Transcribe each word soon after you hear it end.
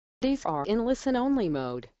These are in listen-only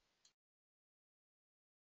mode.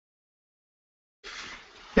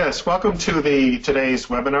 Yes, welcome to today's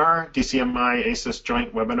webinar, DCMI ASIS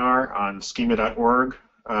joint webinar on Schema.org.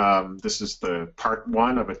 This is the part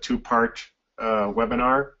one of a two-part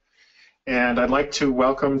webinar. And I'd like to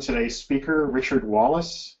welcome today's speaker, Richard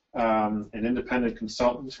Wallis, an independent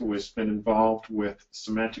consultant who has been involved with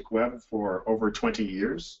semantic web for over 20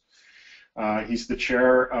 years. He's the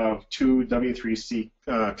chair of two W3C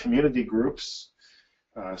community groups,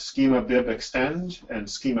 Schema Bib Extend and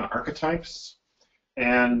Schema Archetypes.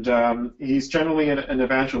 And he's generally an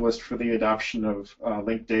evangelist for the adoption of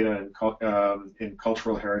linked data in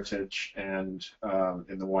cultural heritage and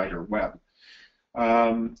in the wider web.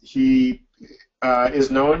 He is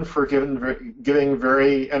known for giving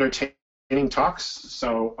very entertaining talks,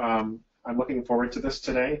 so I'm looking forward to this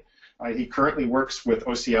today. He currently works with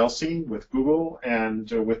OCLC, with Google, and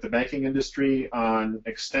with the banking industry on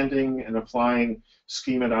extending and applying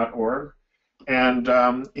Schema.org. And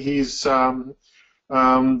he's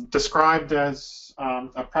described as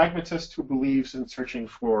a pragmatist who believes in searching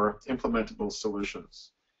for implementable solutions.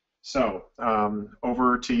 So,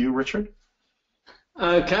 over to you, Richard.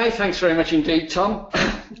 Okay, thanks very much indeed, Tom.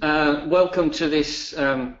 Welcome to this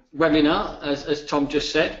webinar, as Tom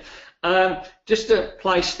just said. Just to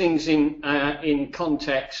place things in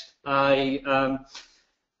context, you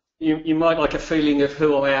might like a feeling of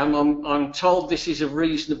who I am. I'm told this is a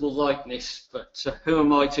reasonable likeness, but who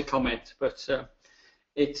am I to comment? But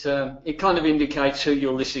it kind of indicates who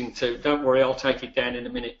you're listening to. Don't worry, I'll take it down in a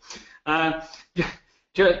minute.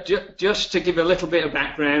 Just to give a little bit of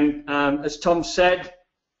background, as Tom said,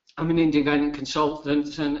 I'm an independent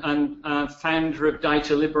consultant and founder of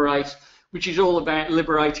Data Liberate, which is all about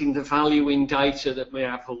liberating the value in data that we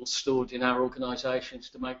have all stored in our organisations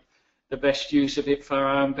to make the best use of it for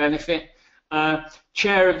our own benefit.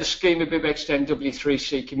 Chair of the Schema Bib Extend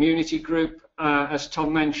W3C community group, as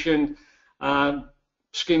Tom mentioned,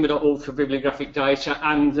 Schema.org for bibliographic data,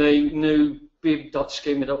 and the new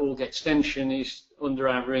bib.schema.org extension is under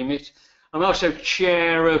our remit. I'm also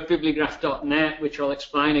chair of Bibliographic.net, which I'll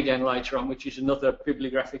explain again later on, which is another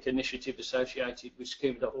bibliographic initiative associated with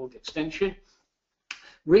Schema.org extension.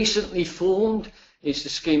 Recently formed is the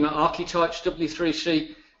Schema Archetypes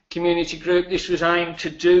W3C community group. This was aimed to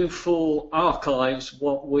do for archives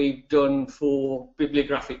what we've done for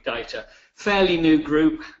bibliographic data. Fairly new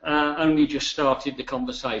group, only just started the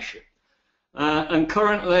conversation. And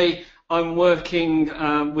currently I'm working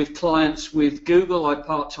with clients with Google. I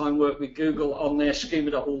part-time work with Google on their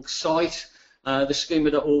Schema.org site, the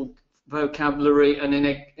Schema.org vocabulary, and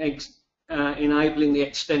enabling the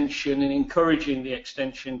extension and encouraging the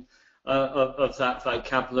extension of that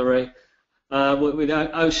vocabulary. With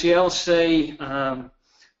OCLC,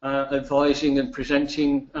 advising and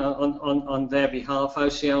presenting on their behalf.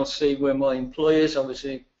 OCLC were my employers. I was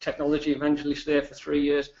a technology evangelist there for 3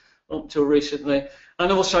 years, up till recently. And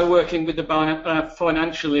also working with the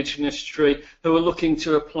financial industry who are looking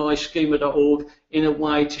to apply Schema.org in a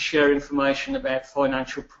way to share information about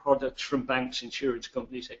financial products from banks, insurance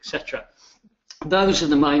companies, etc. Those are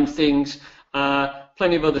the main things.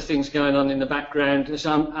 Plenty of other things going on in the background,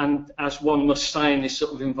 and as one must say in this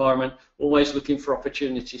sort of environment, always looking for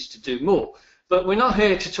opportunities to do more. But we're not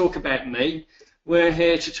here to talk about me. We're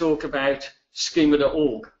here to talk about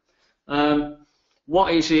Schema.org.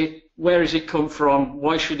 What is it? Where has it come from?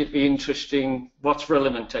 Why should it be interesting? What's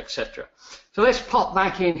relevant, etc. So let's pop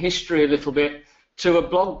back in history a little bit to a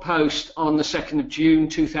blog post on the 2nd of June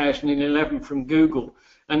 2011 from Google,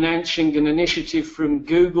 announcing an initiative from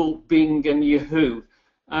Google, Bing and Yahoo.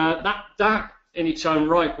 That in its own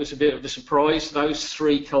right was a bit of a surprise, those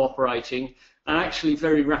three cooperating, and actually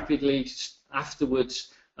very rapidly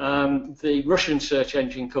afterwards the Russian search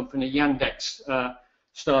engine company Yandex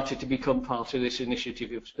started to become part of this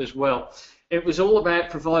initiative as well. It was all about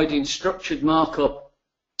providing structured markup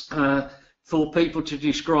for people to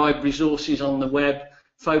describe resources on the web,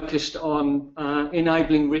 focused on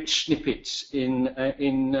enabling rich snippets in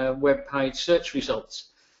web page search results.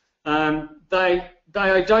 They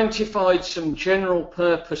identified some general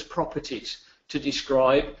purpose properties to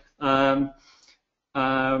describe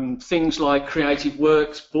things like creative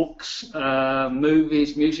works, books,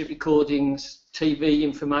 movies, music recordings, TV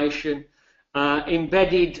information,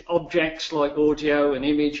 embedded objects like audio and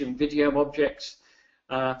image and video objects,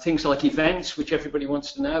 things like events, which everybody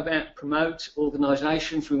wants to know about, promote,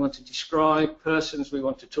 organisations we want to describe, persons we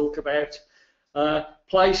want to talk about,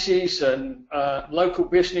 places and local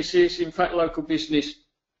businesses. In fact, local business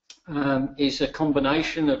is a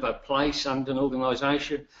combination of a place and an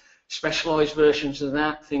organisation. Specialised versions of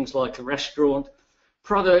that, things like a restaurant,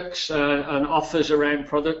 products and offers around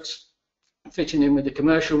products, fitting in with the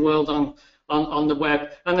commercial world on the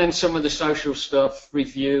web, and then some of the social stuff,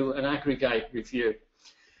 review and aggregate review.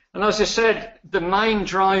 And as I said, the main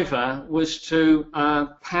driver was to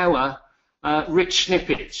power rich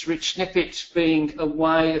snippets being a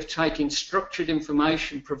way of taking structured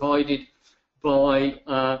information provided by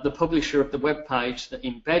the publisher of the web page that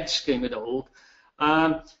embeds Schema.org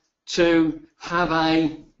to have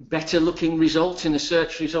a better looking result in the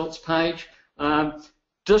search results page.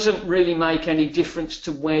 Doesn't really make any difference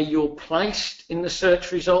to where you're placed in the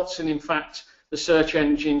search results, and in fact the search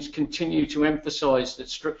engines continue to emphasize that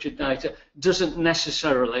structured data doesn't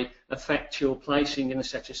necessarily affect your placing in a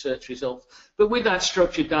set of search results. But with that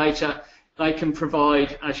structured data, they can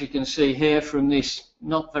provide, as you can see here from this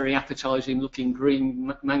not very appetizing looking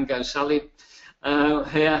green mango salad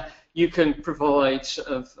here, you can provide sort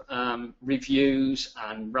of reviews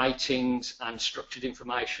and ratings and structured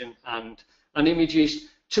information and images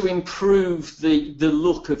to improve the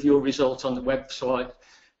look of your result on the website.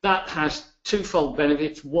 That has twofold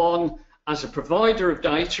benefits. One, as a provider of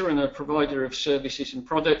data and a provider of services and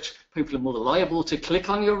products, people are more liable to click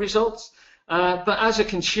on your results. But as a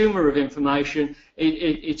consumer of information,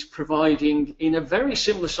 it's providing, in a very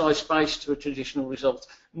similar size space to a traditional result,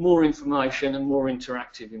 more information and more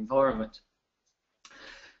interactive environment.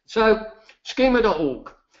 So,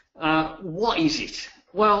 Schema.org, what is it?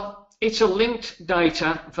 Well, it's a linked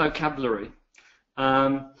data vocabulary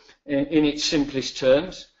in its simplest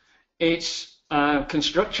terms. It's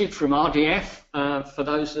constructed from RDF. For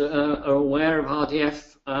those that are aware of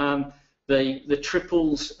RDF, the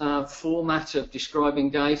triples format of describing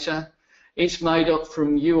data. It's made up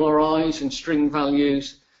from URIs and string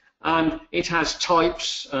values, and it has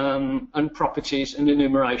types and properties and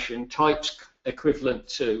enumeration. Types equivalent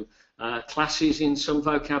to classes in some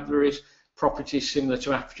vocabularies, properties similar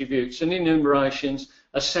to attributes, and enumerations,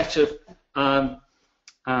 a set of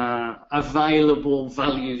available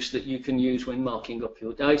values that you can use when marking up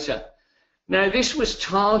your data. Now, this was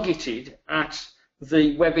targeted at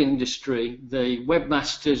the web industry, the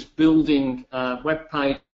webmasters building web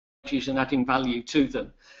pages and adding value to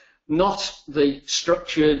them, not the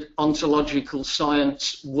structured ontological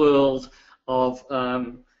science world of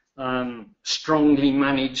strongly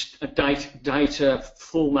managed data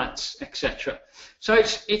formats, etc. So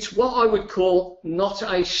it's what I would call not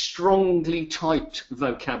a strongly typed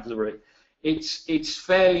vocabulary. It's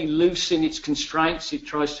fairly loose in its constraints. It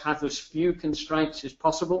tries to have as few constraints as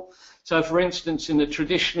possible. So, for instance, in the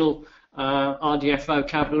traditional RDF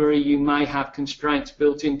vocabulary, you may have constraints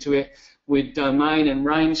built into it with domain and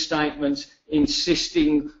range statements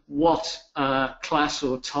insisting what class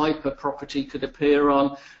or type a property could appear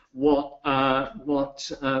on, what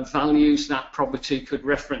values that property could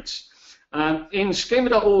reference. In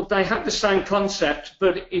Schema.org, they have the same concept,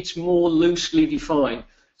 but it's more loosely defined.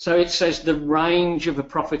 So it says the range of a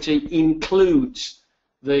property includes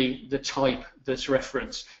the type that's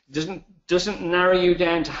referenced. It doesn't narrow you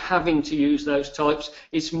down to having to use those types.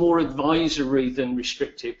 It's more advisory than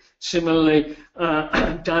restrictive. Similarly,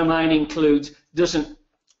 domain includes doesn't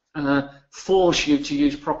force you to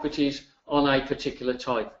use properties on a particular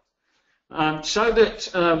type. So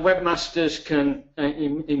that webmasters can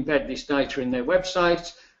embed this data in their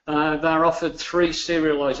websites. They're offered 3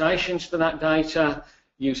 serializations for that data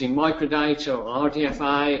using microdata or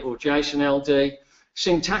RDFA or JSON-LD.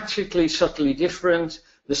 Syntactically subtly different,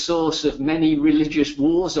 the source of many religious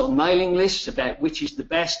wars on mailing lists about which is the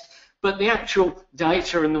best, but the actual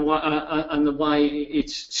data and the way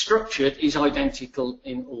it's structured is identical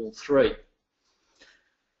in all 3.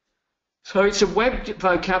 So it's a web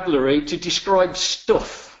vocabulary to describe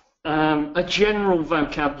stuff, a general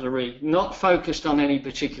vocabulary, not focused on any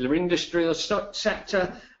particular industry or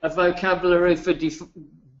sector, a vocabulary for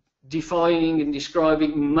defining and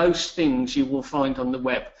describing most things you will find on the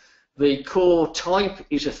web. The core type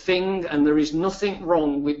is a thing, and there is nothing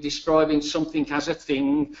wrong with describing something as a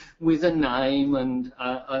thing with a name and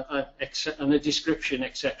a description,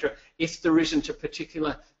 etc., if there isn't a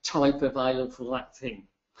particular type available for that thing.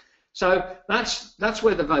 So that's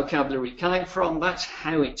where the vocabulary came from. That's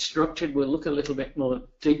how it's structured. We'll look a little bit more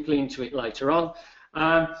deeply into it later on.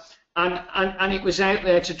 And it was out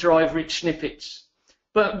there to drive rich snippets.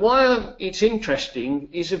 But why it's interesting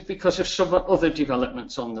is because of some other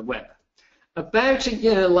developments on the web. About a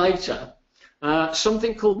year later,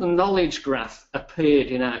 something called the knowledge graph appeared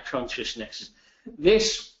in our consciousness.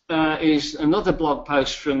 This is another blog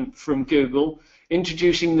post from Google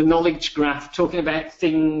introducing the knowledge graph, talking about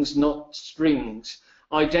things, not strings,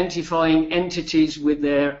 identifying entities with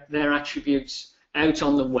their attributes, out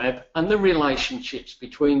on the web and the relationships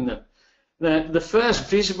between them. The first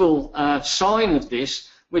visible sign of this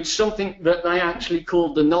was something that they actually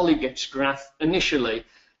called the knowledge graph initially.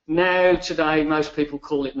 Now, today, most people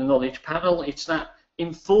call it the knowledge panel. It's that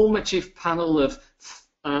informative panel of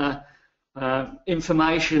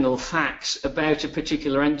information or facts about a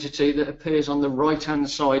particular entity that appears on the right-hand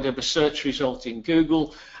side of a search result in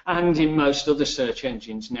Google and in most other search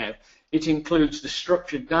engines now. It includes the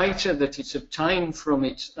structured data that it's obtained from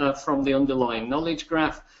the underlying knowledge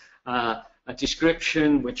graph, a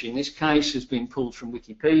description, which in this case has been pulled from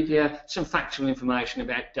Wikipedia, some factual information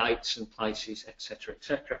about dates and places, etc.,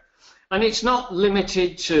 etc. And it's not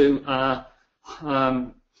limited to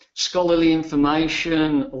scholarly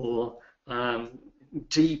information or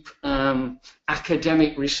deep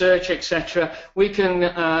academic research, etc. We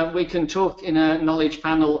can talk in a knowledge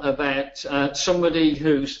panel about somebody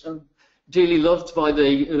who's dearly loved by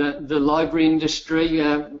the library industry,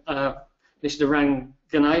 Mr.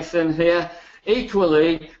 Ranganathan here.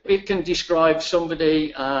 Equally, it can describe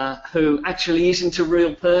somebody who actually isn't a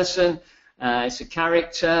real person. It's a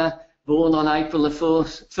character born on April the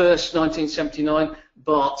 1st, 1979,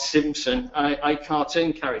 Bart Simpson, a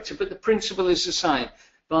cartoon character. But the principle is the same.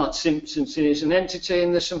 Bart Simpson is an entity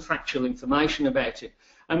and there's some factual information about it.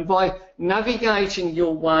 And by navigating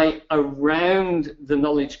your way around the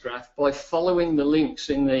knowledge graph, by following the links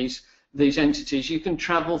in these entities, you can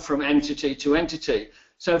travel from entity to entity.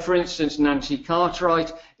 So, for instance, Nancy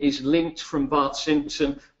Cartwright is linked from Bart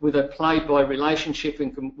Simpson with a play-by relationship,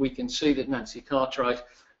 and we can see that Nancy Cartwright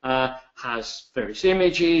has various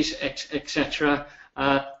images, etc.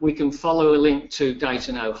 We can follow a link to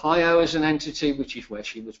Dayton, Ohio as an entity, which is where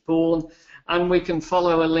she was born. And we can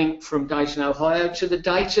follow a link from Dayton, Ohio to the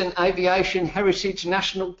Dayton Aviation Heritage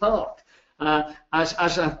National Park as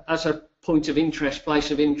a point of interest,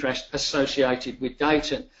 place of interest associated with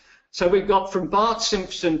Dayton. So we've got from Bart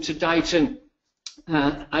Simpson to Dayton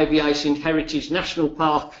Aviation Heritage National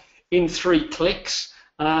Park in 3 clicks.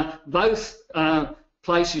 Both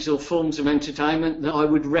places or forms of entertainment that I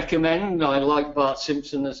would recommend. I like Bart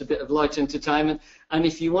Simpson as a bit of light entertainment. And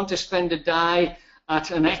if you want to spend a day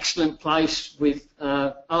at an excellent place with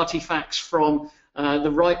artifacts from the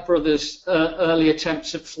Wright brothers' early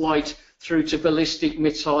attempts at flight through to ballistic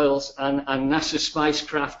missiles and NASA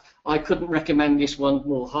spacecraft, I couldn't recommend this one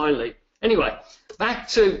more highly. Anyway, back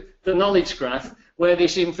to the knowledge graph, where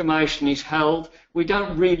this information is held. We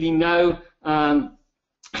don't really know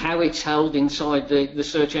how it's held inside the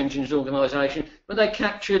search engines organisation, but they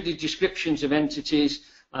capture the descriptions of entities.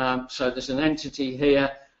 So there's an entity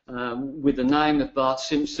here with the name of Bart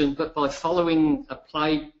Simpson, but by following a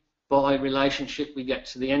play-by relationship, we get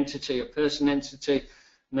to the entity, a person entity,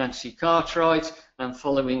 Nancy Cartwright, and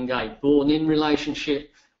following a born-in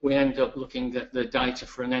relationship, we end up looking at the data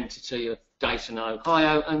for an entity of Dayton,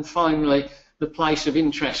 Ohio, and finally the place of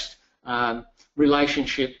interest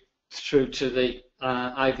relationship through to the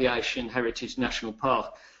Aviation Heritage National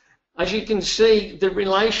Park. As you can see, the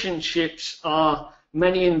relationships are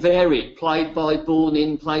many and varied, played by, born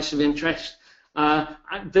in, place of interest.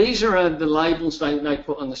 These are the labels they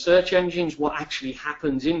put on the search engines. What actually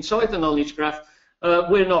happens inside the knowledge graph,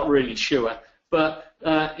 we're not really sure. But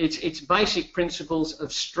it's basic principles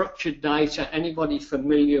of structured data. Anybody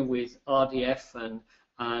familiar with RDF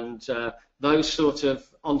and those sort of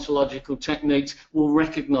ontological techniques will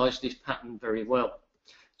recognize this pattern very well.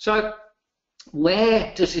 So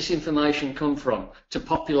where does this information come from to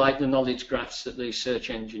populate the knowledge graphs that these search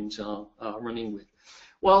engines are running with?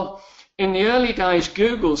 Well, in the early days,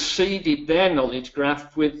 Google seeded their knowledge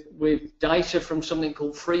graph with data from something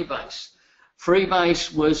called Freebase.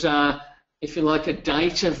 Freebase was, if you like, a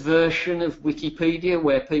data version of Wikipedia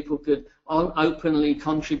where people could openly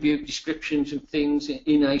contribute descriptions of things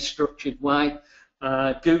in a structured way.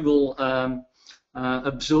 Google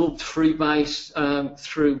absorbed Freebase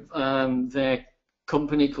through their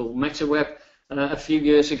company called MetaWeb a few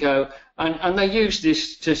years ago, and they used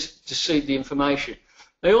this to seed the information.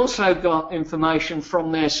 They also got information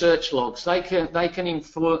from their search logs. They can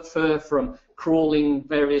infer from crawling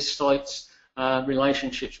various sites,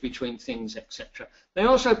 relationships between things, etc. They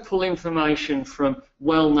also pull information from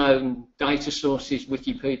well-known data sources,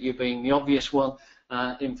 Wikipedia being the obvious one,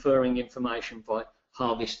 inferring information by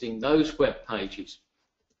harvesting those web pages.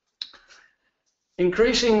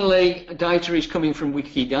 Increasingly, data is coming from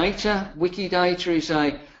Wikidata. Wikidata is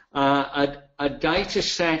a data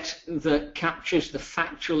set that captures the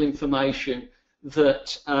factual information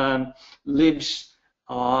that lives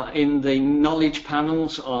in the knowledge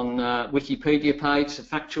panels on Wikipedia page, the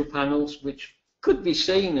factual panels, which could be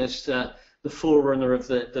seen as the forerunner of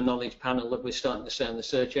the knowledge panel that we're starting to see on the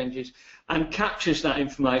search engines, and captures that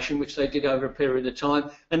information, which they did over a period of time,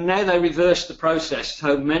 and now they reverse the process,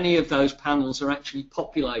 so many of those panels are actually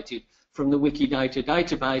populated from the Wikidata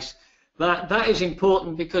database. That is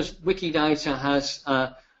important because Wikidata has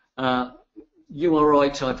URI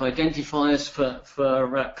type identifiers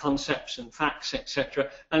for concepts and facts, etc.,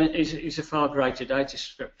 and it is a far greater data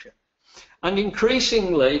structure. And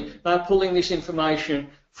increasingly, they're pulling this information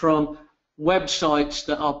from websites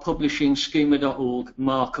that are publishing schema.org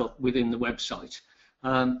markup within the website.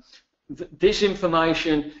 This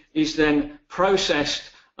information is then processed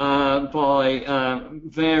by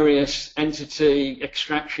various entity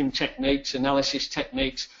extraction techniques, analysis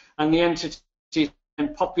techniques, and the entity is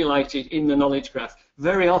then populated in the knowledge graph.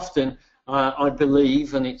 Very often, I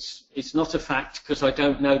believe, and it's not a fact because I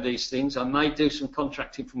don't know these things. I may do some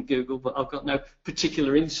contracting from Google, but I've got no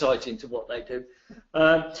particular insight into what they do.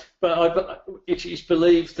 But it is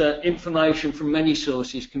believed that information from many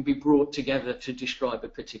sources can be brought together to describe a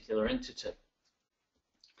particular entity.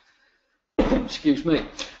 Excuse me.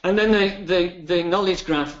 And then the knowledge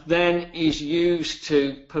graph then is used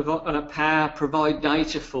to provide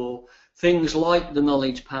data for things like the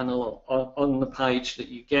knowledge panel on the page that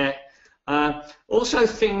you get. Also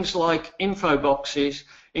things like info boxes.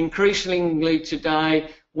 Increasingly today,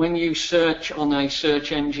 when you search on a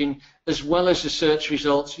search engine as well as the search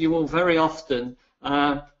results, you will very often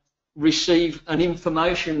receive an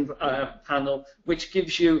information panel which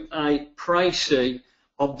gives you a précis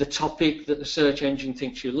of the topic that the search engine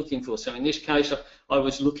thinks you're looking for. So in this case, I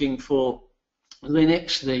was looking for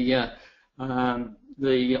Linux,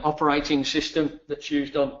 the operating system that's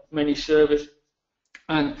used on many servers.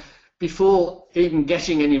 And before even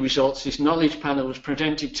getting any results, this knowledge panel was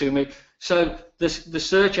presented to me. So the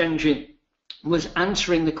search engine was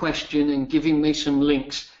answering the question and giving me some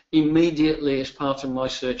links immediately as part of my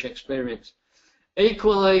search experience.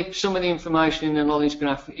 Equally, some of the information in the knowledge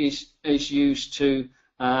graph is used to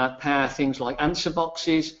power things like answer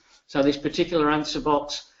boxes. So this particular answer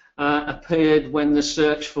box appeared when the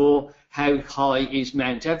search for how high is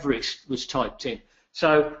Mount Everest was typed in.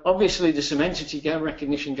 So obviously there's some entity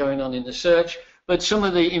recognition going on in the search, but some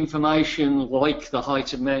of the information like the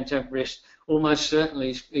height of Mount Everest almost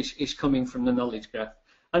certainly is coming from the knowledge graph.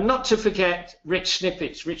 And not to forget rich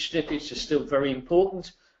snippets. Rich snippets are still very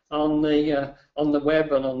important on the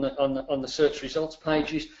web and on the search results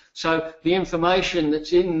pages. So the information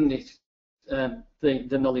that's in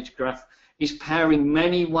the knowledge graph is powering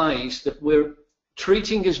many ways that we're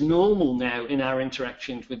treating as normal now in our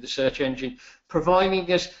interactions with the search engine,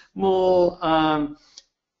 providing us more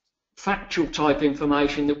factual type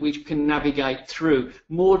information that we can navigate through,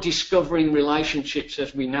 more discovering relationships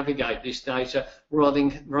as we navigate this data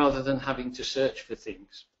rather than having to search for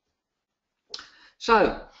things.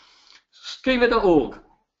 So, Schema.org.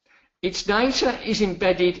 Its data is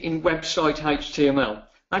embedded in website HTML.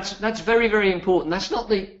 That's very, very important. That's not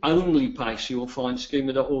the only place you will find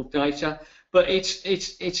Schema.org data, but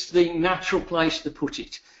it's the natural place to put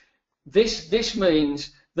it. This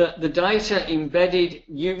means that the data embedded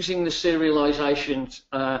using the serializations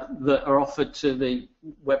that are offered to the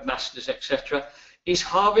webmasters, etc., is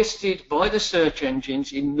harvested by the search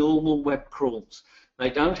engines in normal web crawls. They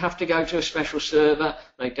don't have to go to a special server,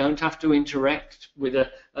 they don't have to interact with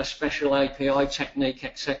a special API technique,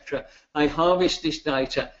 etc. They harvest this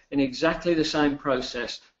data in exactly the same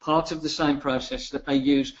process, part of the same process that they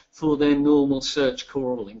use for their normal search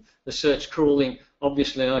crawling. The search crawling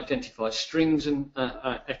obviously identifies strings and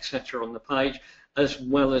etc. on the page, as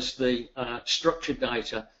well as the structured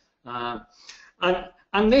data.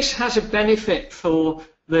 And this has a benefit for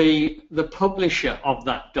the publisher of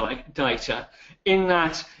that data, in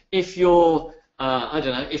that if you're I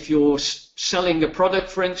don't know, if you're selling a product,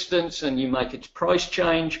 for instance, and you make a price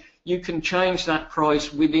change, you can change that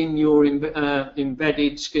price within your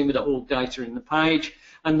embedded Schema.org data in the page,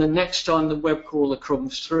 and the next time the web crawler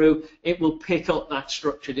comes through, it will pick up that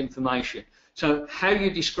structured information. So how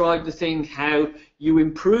you describe the thing, how you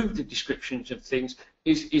improve the descriptions of things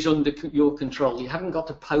is under your control. You haven't got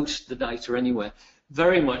to post the data anywhere.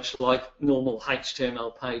 Very much like normal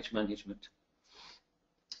HTML page management.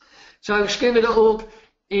 So Schema.org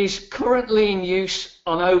is currently in use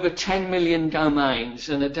on over 10 million domains,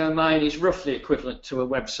 and a domain is roughly equivalent to a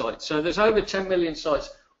website. So there's over 10 million sites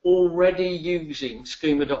already using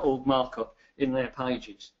Schema.org markup in their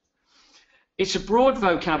pages. It's a broad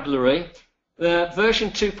vocabulary. Version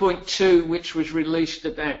 2.2, which was released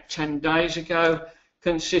about 10 days ago,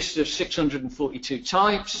 consists of 642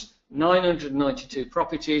 types, 992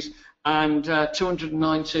 properties, and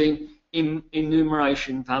 219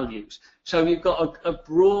 enumeration values. So you've got a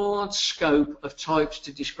broad scope of types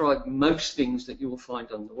to describe most things that you will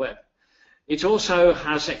find on the web. It also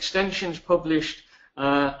has extensions published,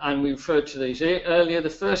 and we referred to these earlier. The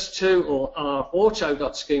first two are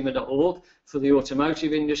auto.schema.org for the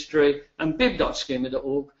automotive industry and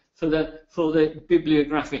bib.schema.org for the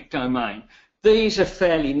bibliographic domain. These are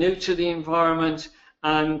fairly new to the environment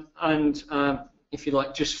and if you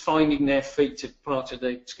like, just finding their feet as part of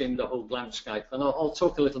the Schema.org landscape. And I'll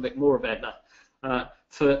talk a little bit more about that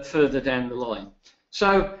further down the line.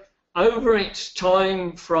 So over its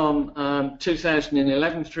time from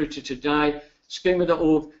 2011 through to today,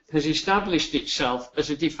 Schema.org has established itself as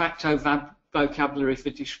a de facto vocabulary for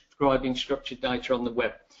describing structured data on the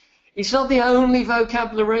web. It's not the only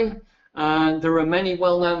vocabulary. There are many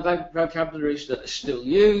well-known vocabularies that are still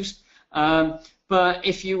used. But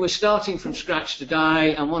if you were starting from scratch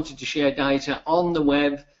today and wanted to share data on the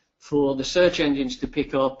web for the search engines to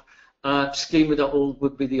pick up, Schema.org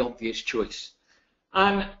would be the obvious choice.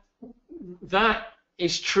 And that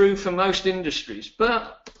is true for most industries.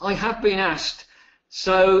 But I have been asked,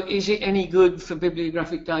 so is it any good for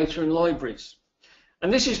bibliographic data and libraries?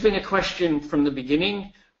 And this has been a question from the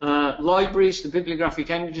beginning. Libraries, the bibliographic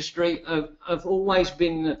industry, have always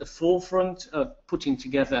been at the forefront of putting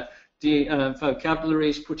together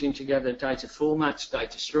vocabularies, putting together data formats,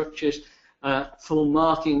 data structures, for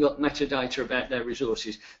marking up metadata about their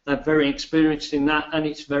resources. They're very experienced in that, and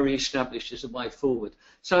it's very established as a way forward.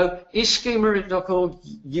 So is Schema.org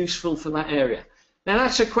useful for that area? Now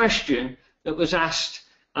that's a question that was asked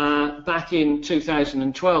back in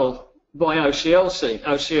 2012 by OCLC.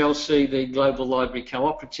 OCLC, the Global Library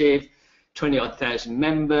Cooperative, 20-odd thousand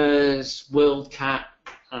members, WorldCat,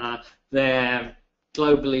 their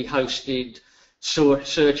globally hosted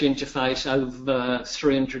search interface, over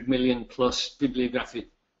 300 million plus bibliographic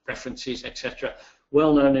references, etc.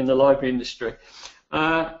 Well known in the library industry.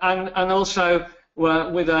 And also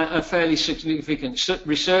with a fairly significant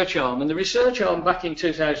research arm. And the research arm back in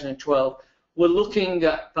 2012 were looking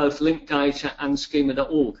at both linked data and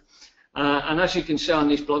Schema.org. And as you can see on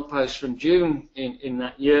this blog post from June in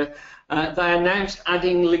that year, they announced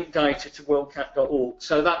adding linked data to worldcat.org.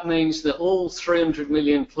 So that means that all 300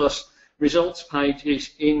 million plus results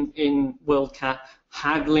pages in WorldCat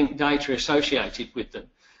had linked data associated with them.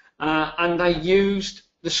 And they used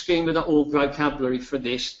the Schema.org vocabulary for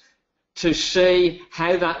this to see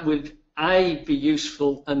how that would A, be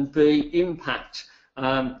useful, and B, impact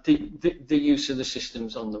the use of the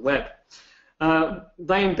systems on the web.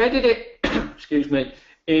 They embedded it, excuse me,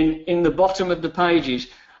 in the bottom of the pages.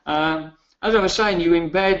 As I was saying, you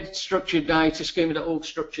embed structured data, Schema.org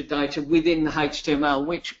structured data within the HTML,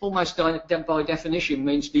 which almost by definition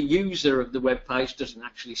means the user of the web page doesn't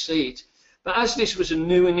actually see it. But as this was a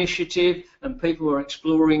new initiative and people were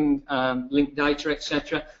exploring linked data,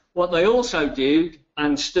 etc., what they also did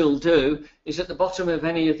and still do is at the bottom of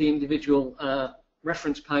any of the individual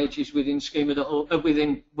reference pages within Schema.org,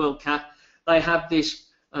 within WorldCat, they have this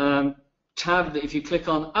tab that if you click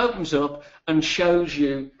on opens up and shows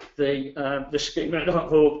you the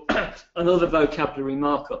Schema.org and other vocabulary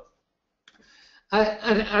markup.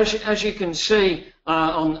 And as you can see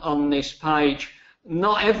on this page,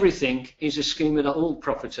 not everything is a Schema.org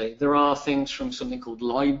property. There are things from something called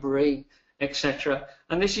library, etc.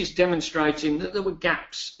 And this is demonstrating that there were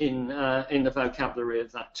gaps in the vocabulary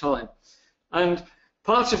of that time. And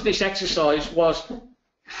part of this exercise was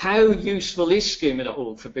how useful is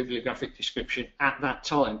Schema.org for bibliographic description at that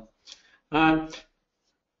time?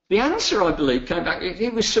 The answer, I believe, came back,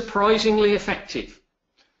 it was surprisingly effective.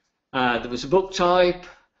 There was a book type,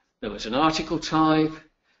 there was an article type,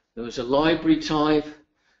 there was a library type,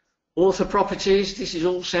 author properties, this is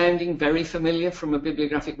all sounding very familiar from a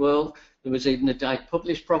bibliographic world. There was even a date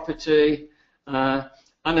published property and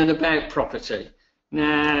an about property.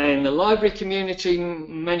 Now, in the library community,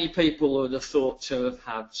 many people would have thought to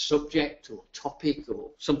have subject or topic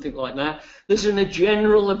or something like that. There's a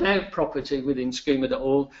general about property within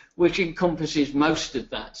Schema.org which encompasses most of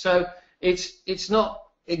that. So it's not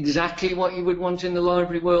exactly what you would want in the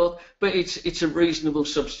library world, but it's a reasonable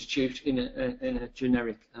substitute in a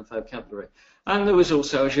generic vocabulary. And there was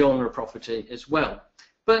also a genre property as well.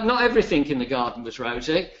 But not everything in the garden was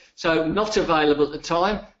rosy, so not available at the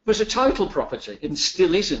time was a title property, and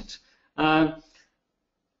still isn't.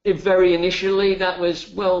 Very initially that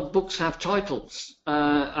was, well, books have titles,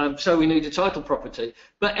 so we need a title property.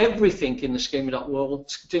 But everything in the Schema.org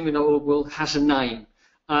world has a name,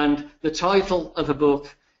 and the title of a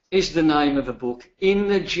book is the name of a book in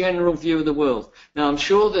the general view of the world. Now, I'm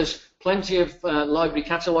sure there's plenty of library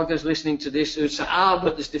cataloguers listening to this who say,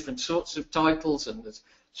 but there's different sorts of titles and there's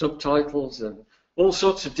subtitles and all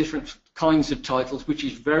sorts of different kinds of titles, which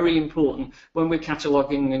is very important when we're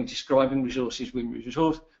cataloguing and describing resources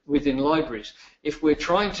within libraries. If we're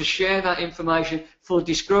trying to share that information for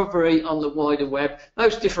discovery on the wider web,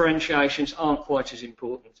 those differentiations aren't quite as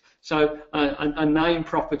important. So a name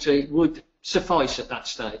property would suffice at that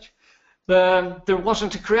stage. There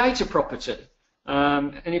wasn't a creator property.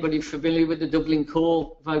 Anybody familiar with the Dublin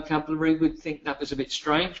Core vocabulary would think that was a bit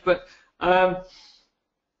strange, but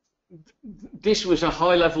this was a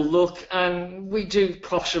high-level look, and we do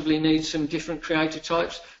possibly need some different creator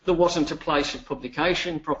types. There wasn't a place of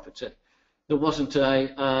publication property. There wasn't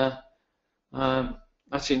a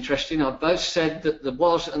that's interesting. I both said that there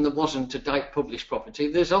was and there wasn't a date published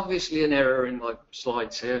property. There's obviously an error in my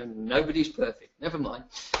slides here, and nobody's perfect. Never mind.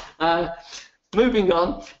 Moving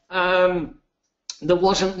on. There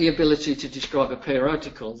wasn't the ability to describe a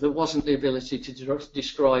periodical. There wasn't the ability to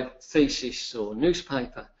describe thesis or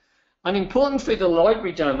newspaper. And important for the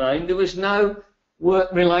library domain, there was no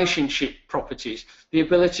work relationship properties, the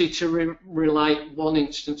ability to relate one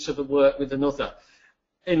instance of a work with another.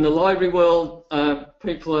 In the library world,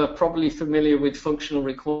 people are probably familiar with functional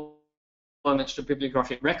requirements to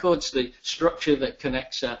bibliographic records, the structure that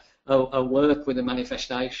connects a work with a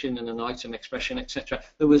manifestation and an item expression, etc.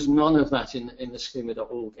 There was none of that in the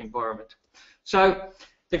Schema.org environment. So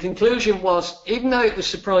the conclusion was, even though it was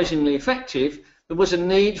surprisingly effective, there was a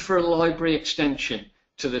need for a library extension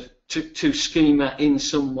to Schema in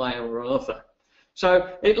some way or other.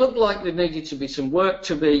 So it looked like there needed to be some work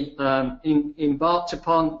to be embarked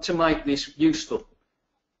upon to make this useful.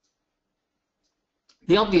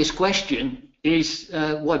 The obvious question is,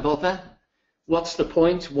 why bother? What's the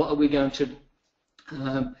point? What are we going to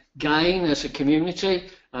gain as a community?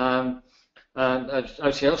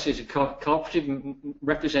 OCLC is a cooperative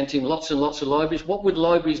representing lots and lots of libraries. What would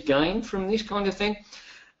libraries gain from this kind of thing?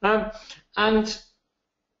 And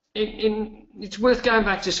it's worth going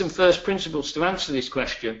back to some first principles to answer this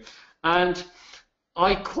question. And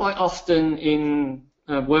I quite often in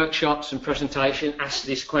workshops and presentation ask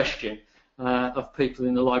this question of people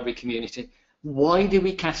in the library community. Why do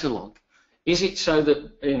we catalogue? Is it so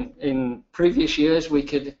that in previous years we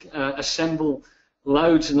could assemble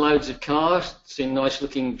loads and loads of cards in nice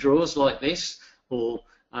looking drawers like this, or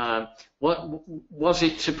what was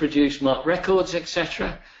it to produce marked records,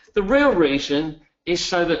 etc.? The real reason is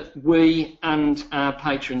so that we and our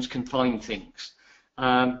patrons can find things.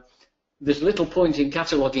 There's little point in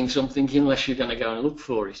cataloguing something unless you're going to go and look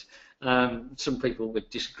for it. Some people would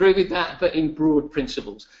disagree with that, but in broad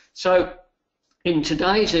principles. So in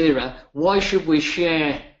today's era, why should we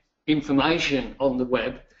share information on the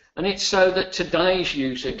web? And it's so that today's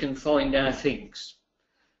user can find our things.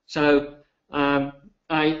 So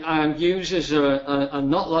our users are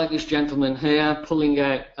not like this gentleman here pulling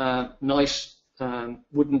out nice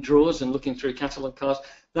wooden drawers and looking through catalogue cards.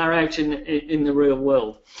 They're out in the real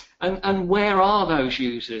world. And where are those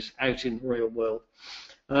users out in the real world?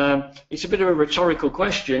 It's a bit of a rhetorical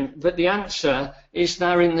question, but the answer is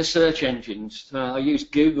they're in the search engines. I use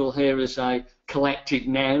Google here as a collected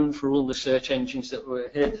noun for all the search engines that were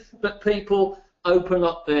here. But people open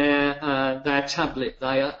up their tablet,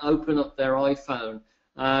 they open up their iPhone,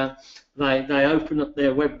 they open up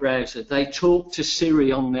their web browser, they talk to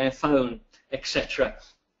Siri on their phone, etc.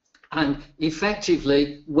 And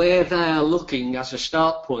effectively, where they are looking as a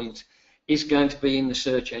start point is going to be in the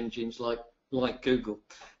search engines like Google.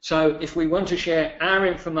 So if we want to share our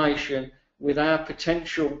information with our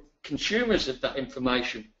potential consumers of that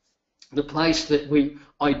information, the place that we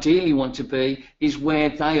ideally want to be is where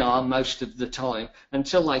they are most of the time,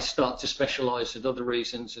 until they start to specialise at other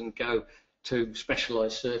reasons and go to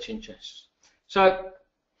specialised search interests. So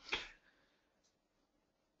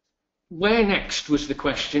where next was the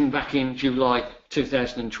question back in July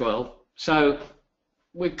 2012. So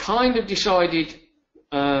we kind of decided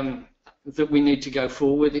that we need to go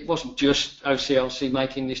forward. It wasn't just OCLC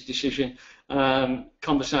making this decision.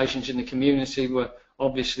 Conversations in the community were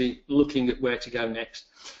obviously looking at where to go next.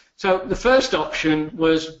 So the first option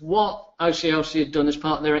was what OCLC had done as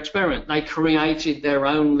part of their experiment. They created their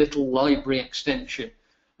own little library extension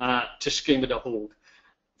to Schema.org.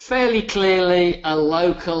 Fairly clearly a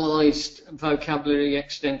localized vocabulary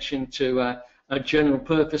extension to a general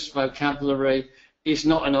purpose vocabulary is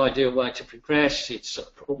not an ideal way to progress. It's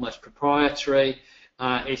almost proprietary.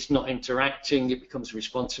 It's not interacting. It becomes a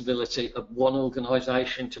responsibility of one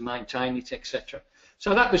organisation to maintain it, etc.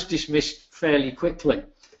 So that was dismissed fairly quickly.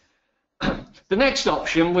 The next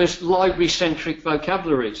option was library-centric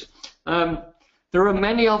vocabularies. There are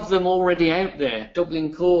many of them already out there.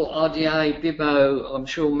 Dublin Core, RDA, Bibbo, I'm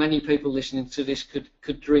sure many people listening to this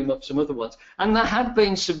could dream up some other ones. And there had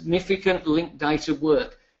been significant linked data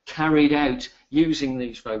work carried out using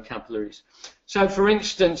these vocabularies. So for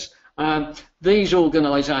instance, these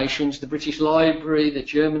organisations, the British Library, the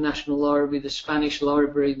German National Library, the Spanish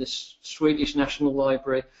Library, the Swedish National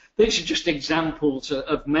Library, these are just examples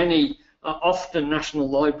of many often national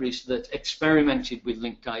libraries that experimented with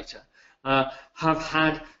linked data. Have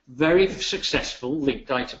had very successful linked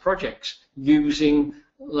data projects using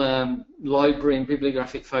library and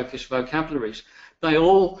bibliographic focused vocabularies. They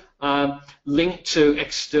all link to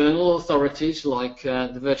external authorities like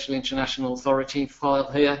the Virtual International Authority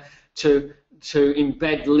file here to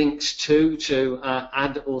embed links to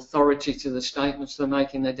add authority to the statements they're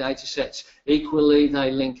making their data sets. Equally,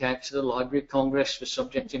 they link out to the Library of Congress for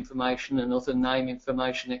subject information and other name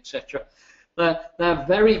information, etc. They're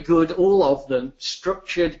very good, all of them,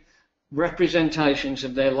 structured representations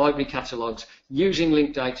of their library catalogues using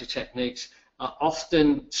linked data techniques,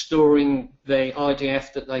 often storing the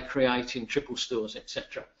IDF that they create in triple stores,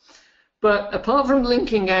 etc. But apart from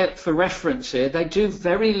linking out for reference here, they do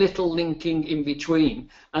very little linking in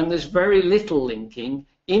between, and there's very little linking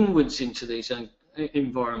inwards into these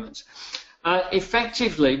environments.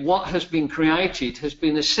 Effectively, what has been created has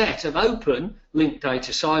been a set of open linked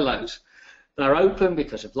data silos. They're open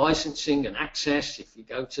because of licensing and access. If you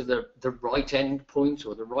go to the right endpoint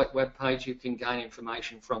or the right web page, you can gain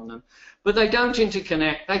information from them. But they don't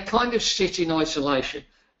interconnect. They kind of sit in isolation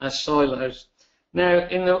as silos. Now,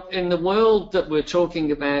 in the world that we're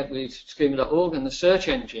talking about with Schema.org and the search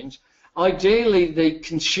engines, ideally the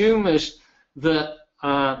consumers that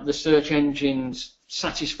the search engines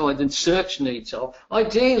satisfy the search needs of,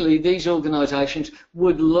 ideally these organisations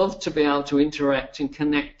would love to be able to interact and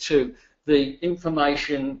connect to the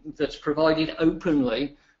information that's provided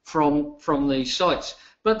openly from these sites.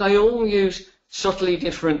 But they all use subtly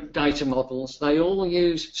different data models. They all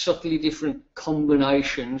use subtly different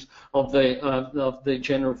combinations of the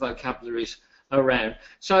general vocabularies around.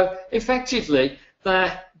 So effectively,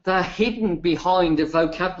 they're hidden behind a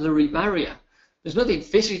vocabulary barrier. There's nothing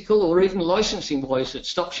physical or even licensing-wise that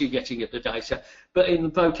stops you getting at the data, but in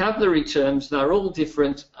vocabulary terms, they're all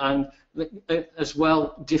different and as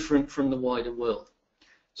well different from the wider world.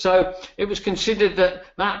 So it was considered that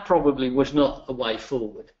that probably was not the way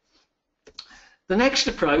forward. The next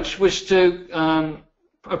approach was to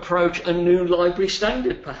approach a new library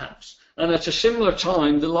standard, perhaps. And at a similar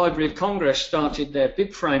time, the Library of Congress started their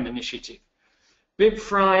BibFrame initiative.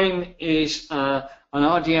 BibFrame is an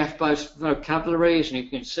RDF-based vocabulary, as you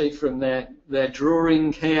can see from their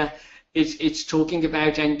drawing here. It's talking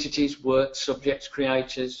about entities, works, subjects,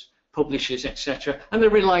 creators, publishers, etc., and the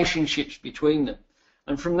relationships between them.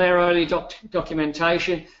 And from their early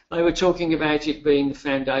documentation, they were talking about it being the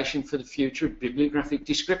foundation for the future of bibliographic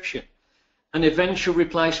description, an eventual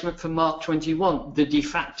replacement for Mark 21, the de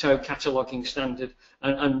facto cataloguing standard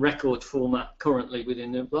and record format currently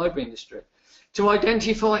within the library industry. To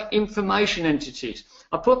identify information entities.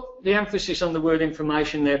 I put the emphasis on the word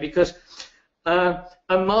information there because a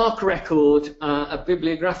MARC record, a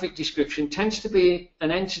bibliographic description, tends to be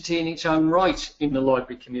an entity in its own right in the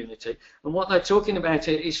library community. And what they're talking about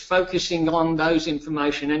here is focusing on those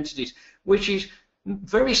information entities, which is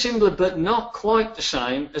very similar but not quite the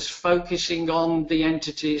same as focusing on the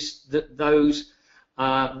entities that those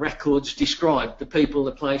records describe, the people,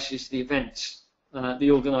 the places, the events,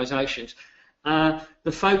 the organisations.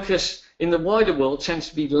 The focus in the wider world tends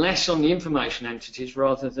to be less on the information entities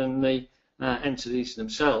rather than the entities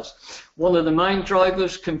themselves. One of the main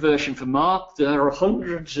drivers, conversion for MARC. There are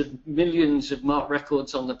hundreds of millions of MARC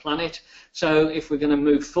records on the planet. So if we're going to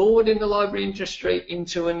move forward in the library industry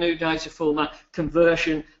into a new data format,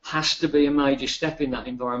 conversion has to be a major step in that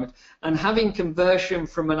environment. And having conversion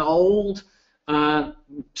from an old,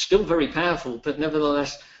 still very powerful, but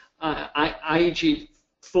nevertheless aged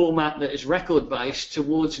format that is record-based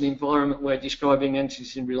towards an environment where describing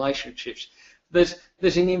entities and relationships, there's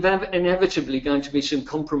inevitably going to be some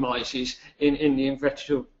compromises in the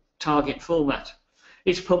eventual target format.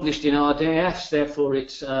 It's published in RDFs, therefore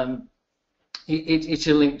it's a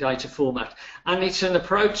linked data format. And it's an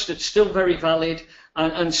approach that's still very valid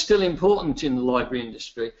and still important in the library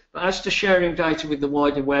industry. But as to sharing data with the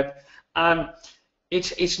wider web,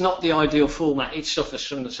 it's not the ideal format. It suffers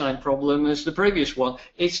from the same problem as the previous one.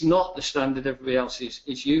 It's not the standard everybody else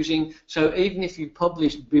is using. So even if you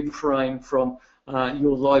publish BibFrame from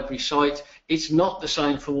your library site, it's not the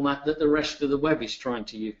same format that the rest of the web is trying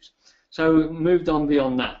to use. So moved on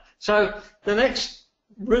beyond that. So the next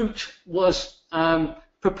route was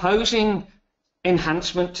proposing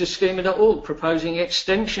enhancement to Schema.org, proposing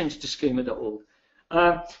extensions to Schema.org.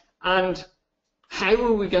 And how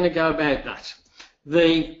are we going to go about that?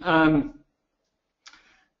 The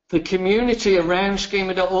community around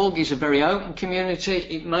Schema.org is a very open community.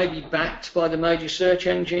 It may be backed by the major search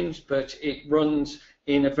engines, but it runs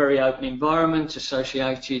in a very open environment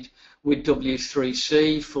associated with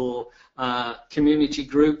W3C for community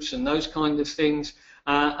groups and those kind of things.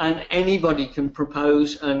 And anybody can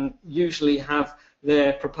propose and usually have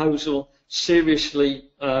their proposal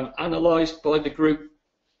seriously analysed by the group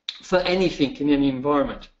for anything in any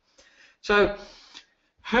environment. So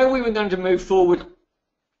how we were going to move forward,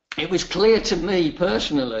 it was clear to me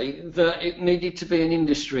personally that it needed to be an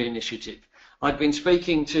industry initiative. I'd been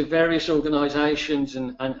speaking to various organisations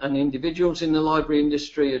and individuals in the library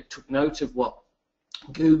industry who took note of what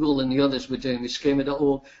Google and the others were doing with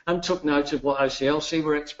Schema.org and took note of what OCLC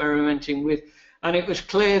were experimenting with, and it was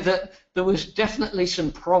clear that there was definitely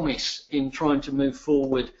some promise in trying to move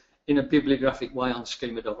forward in a bibliographic way on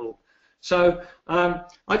Schema.org. So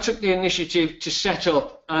I took the initiative to set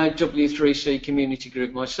up a W3C community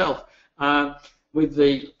group myself with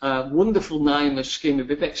the wonderful name of Schema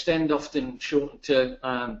BibExtend, often shortened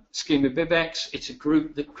to Schema BibEx. It's a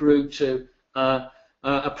group that grew to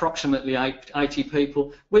approximately 80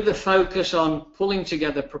 people with a focus on pulling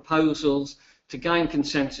together proposals to gain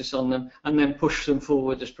consensus on them and then push them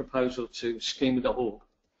forward as proposal to Schema.org.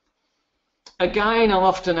 Again, I'm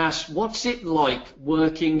often asked, what's it like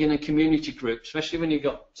working in a community group, especially when you've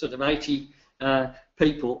got sort of 80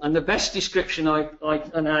 people? And the best description I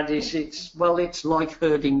can add is, it's like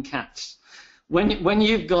herding cats. When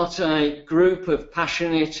you've got a group of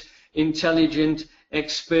passionate, intelligent,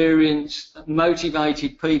 experienced,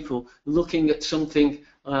 motivated people looking at something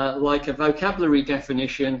like a vocabulary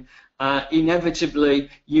definition, inevitably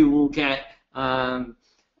you will get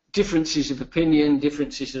differences of opinion,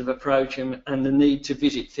 differences of approach, and the need to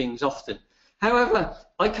visit things often. However,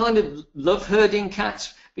 I kind of love herding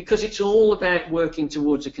cats because it's all about working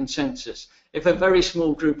towards a consensus. If a very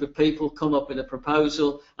small group of people come up with a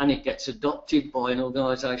proposal and it gets adopted by an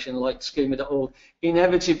organisation like Schema.org,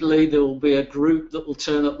 inevitably there will be a group that will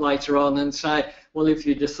turn up later on and say, well, if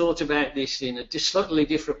you'd have thought about this in a slightly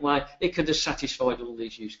different way, it could have satisfied all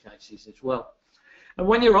these use cases as well. And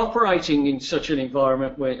when you're operating in such an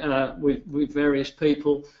environment with various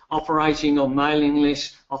people, operating on mailing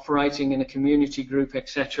lists, operating in a community group,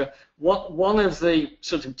 etc., one of the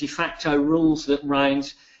sort of de facto rules that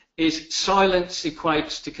reigns is silence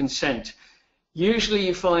equates to consent. Usually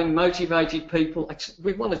you find motivated people,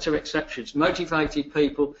 with one or two exceptions, motivated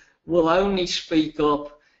people will only speak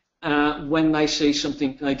up when they see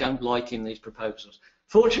something they don't like in these proposals.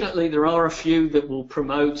 Fortunately, there are a few that will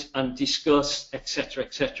promote and discuss, etc.,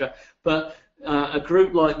 etc. But a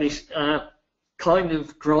group like this kind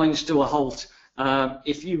of grinds to a halt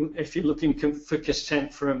if you're looking for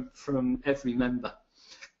consent from every member.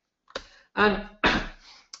 And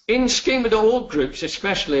in Schema.org groups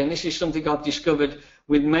especially, and this is something I've discovered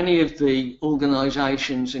with many of the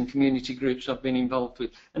organisations and community groups I've been involved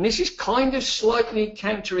with, and this is kind of slightly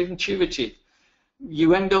counterintuitive.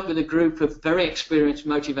 You end up with a group of very experienced,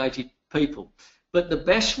 motivated people. But the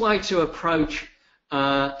best way to approach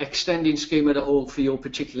extending Schema.org for your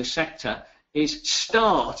particular sector is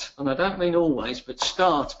start, and I don't mean always, but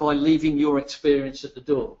start by leaving your experience at the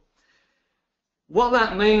door. What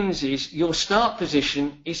that means is your start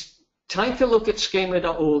position is take a look at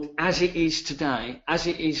Schema.org as it is today, as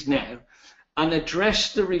it is now, and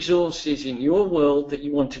address the resources in your world that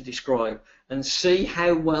you want to describe and see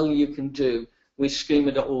how well you can do with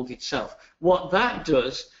Schema.org itself. What that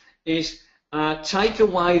does is take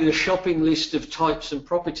away the shopping list of types and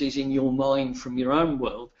properties in your mind from your own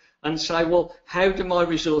world and say, well, how do my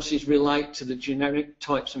resources relate to the generic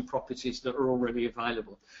types and properties that are already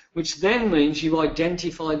available? Which then means you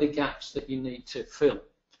identify the gaps that you need to fill.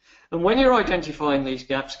 And when you're identifying these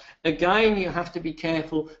gaps, again, you have to be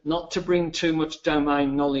careful not to bring too much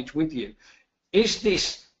domain knowledge with you. Is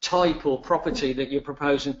this type or property that you're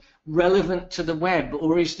proposing relevant to the web,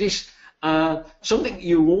 or is this something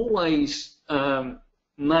you always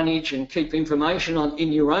manage and keep information on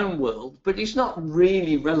in your own world, but it's not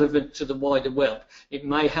really relevant to the wider web? It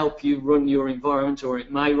may help you run your environment, or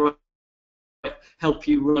it may help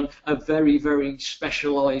you run a very, very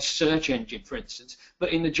specialized search engine, for instance. But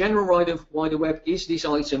in the general wider web, is this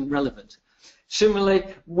item relevant? Similarly,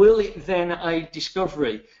 will it then aid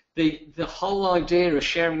discovery? the whole idea of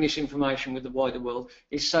sharing this information with the wider world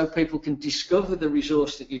is so people can discover the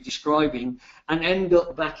resource that you're describing and end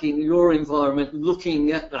up back in your environment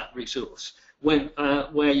looking at that resource when,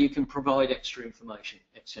 where you can provide extra information,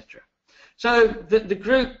 etc. So the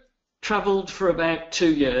group travelled for about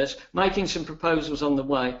 2 years, making some proposals on the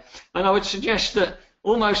way, and I would suggest that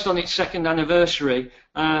almost on its second anniversary,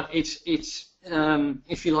 its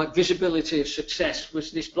if you like, visibility of success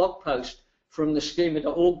was this blog post from the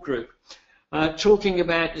Schema.org group, talking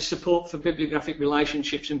about the support for bibliographic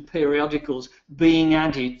relationships and periodicals being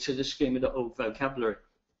added to the Schema.org vocabulary.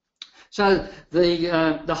 So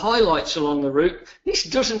the highlights along the route, this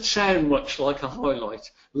doesn't sound much like a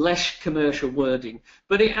highlight, less commercial wording,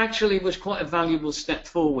 but it actually was quite a valuable step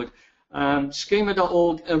forward.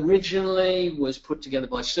 Schema.org originally was put together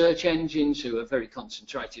by search engines who are very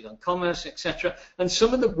concentrated on commerce, etc. And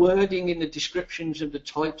some of the wording in the descriptions of the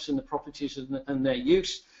types and the properties and their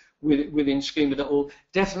use within Schema.org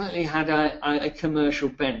definitely had a commercial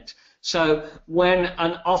bent. So when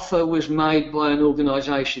an offer was made by an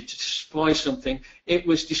organisation to supply something, it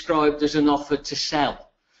was described as an offer to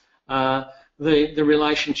sell. The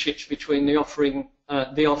relationships between the offer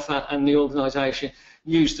and the organisation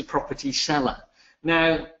use the property seller.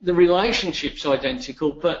 Now, the relationship's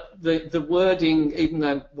identical, but the wording, even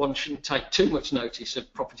though one shouldn't take too much notice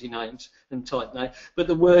of property names and type name, but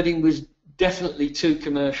the wording was definitely too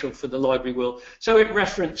commercial for the library world. So it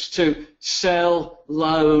referenced to sell,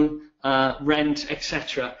 loan, rent,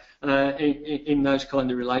 etc. In those kind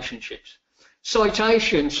of relationships.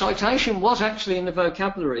 Citation was actually in the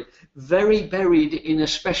vocabulary, very buried in a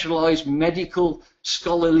specialised medical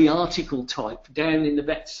scholarly article type down in the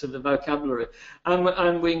depths of the vocabulary,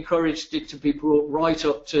 and we encouraged it to be brought right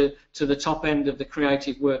up to the top end of the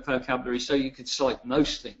creative work vocabulary so you could cite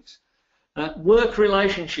most things. Work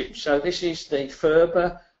relationships, so this is the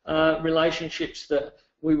Ferber relationships that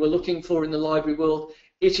we were looking for in the library world.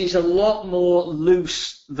 It is a lot more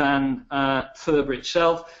loose than Ferber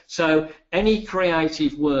itself, so any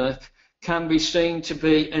creative work can be seen to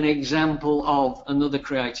be an example of another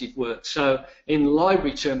creative work. So in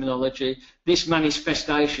library terminology, this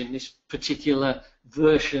manifestation, this particular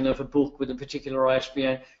version of a book with a particular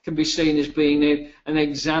ISBN, can be seen as being an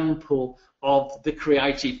example of the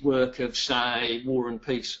creative work of, say, War and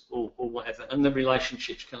Peace or whatever, and the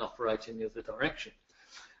relationships can operate in the other direction.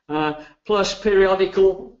 Plus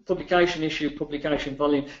periodical, publication issue, publication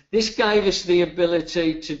volume. This gave us the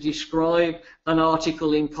ability to describe an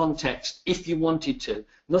article in context if you wanted to.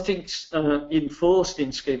 Nothing's enforced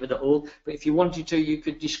in Schema.org, but if you wanted to, you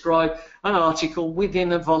could describe an article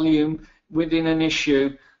within a volume, within an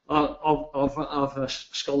issue of a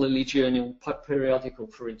scholarly journal, periodical,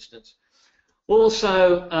 for instance.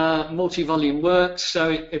 Also, multi-volume works, so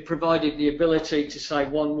it provided the ability to say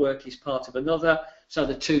one work is part of another. So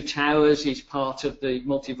the Two Towers is part of the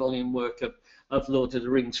multi-volume work of Lord of the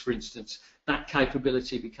Rings, for instance. That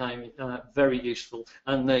capability became very useful,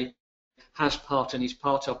 and the has part and is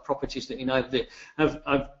part of properties that enabled it have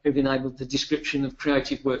enabled the description of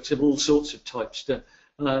creative works of all sorts of types to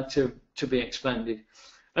be expanded.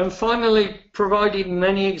 And finally, provided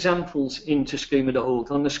many examples into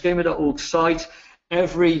Schema.org. On the Schema.org site,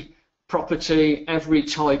 every property, every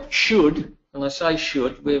type should, and I say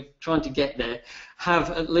should, we're trying to get there,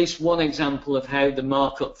 have at least one example of how the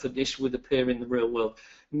markup for this would appear in the real world.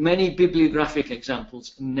 Many bibliographic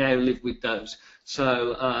examples now live with those.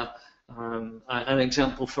 So an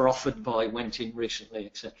example for offered by went in recently,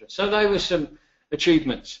 etc. So there were some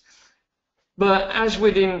achievements. But as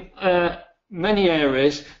within many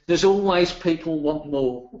areas, there's always people want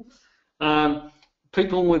more.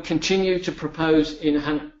 People will continue to propose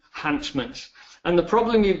enhancements. And the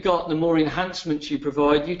problem you've got, the more enhancements you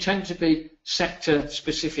provide, you tend to be sector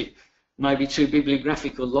specific, maybe too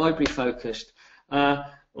bibliographic or library focused.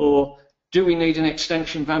 Or do we need an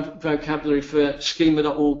extension vocabulary for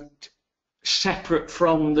Schema.org separate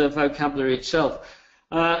from the vocabulary itself?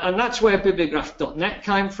 And that's where Bibliographic.net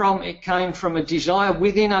came from. It came from a desire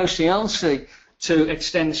within OCLC to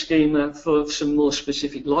extend Schema for some more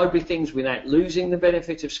specific library things without losing the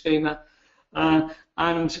benefit of Schema.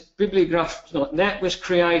 And Bibliographic.net was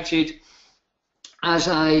created as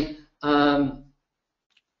an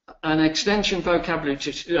extension vocabulary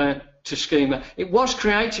to Schema. It was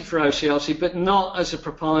created for OCLC, but not as a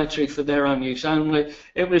proprietary for their own use only.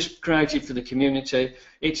 It was created for the community.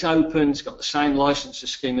 It's open, it's got the same license as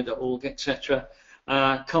Schema.org, etc.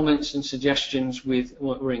 Comments and suggestions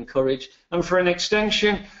were encouraged. And for an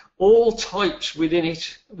extension, all types within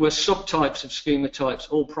it were subtypes of Schema types.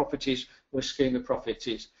 All properties were Schema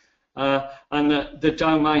properties. and the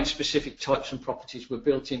domain-specific types and properties were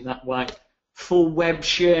built in that way for web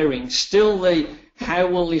sharing. Still, the how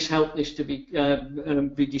will this help this to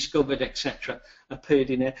be discovered, etc.,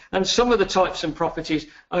 appeared in there. And some of the types and properties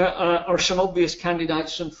are some obvious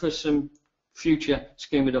candidates for some future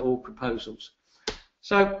Schema.org proposals.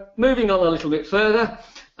 So, moving on a little bit further,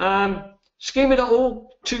 Schema.org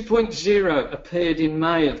 2.0 appeared in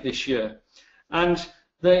May of this year, and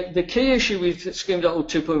the key issue with Schema.org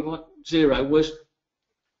 2.0 was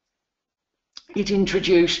it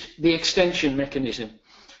introduced the extension mechanism,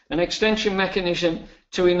 an extension mechanism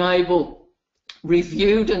to enable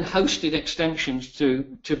reviewed and hosted extensions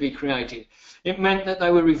to be created. It meant that they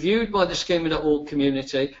were reviewed by the Schema.org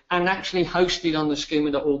community and actually hosted on the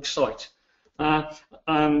Schema.org site.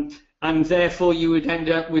 And therefore you would end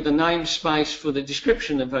up with a namespace for the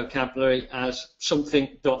description of vocabulary as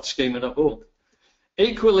something.schema.org.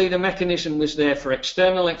 Equally, the mechanism was there for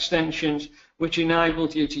external extensions, which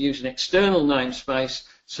enabled you to use an external namespace,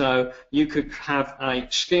 so you could have a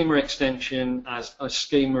schema extension as a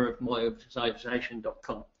schema of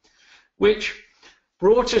myorganization.com, which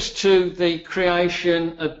brought us to the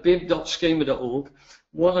creation of bib.schema.org,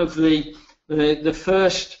 one of the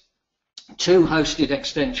first two hosted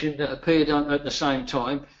extensions that appeared at the same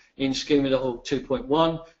time in Schema.org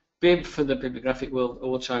 2.1, bib for the bibliographic world,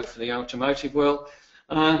 auto for the automotive world.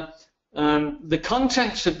 The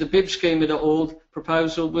contents of the bib.schema.org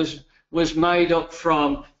proposal was made up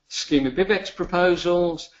from Schema BibX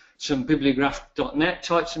proposals, some Bibliographic.net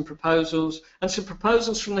types and proposals, and some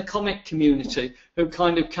proposals from the comic community who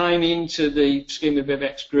kind of came into the Schema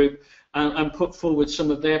BibX group and put forward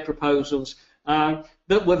some of their proposals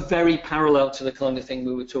that were very parallel to the kind of thing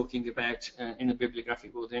we were talking about in the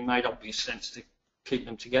bibliographic world. It made obvious sense to keep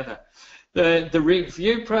them together. The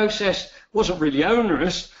review process wasn't really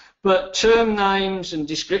onerous, but term names and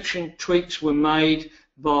description tweaks were made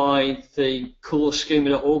by the core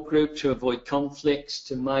Schema.org group to avoid conflicts,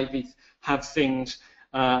 to maybe have things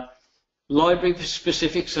library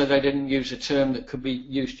specific so they didn't use a term that could be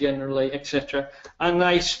used generally, etc. And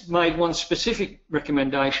they made one specific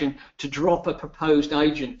recommendation to drop a proposed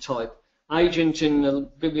agent type. Agent in the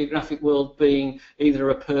bibliographic world being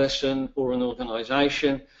either a person or an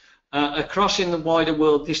organisation. Across in the wider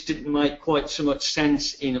world, this didn't make quite so much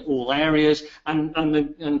sense in all areas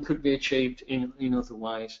and could be achieved in other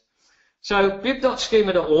ways. So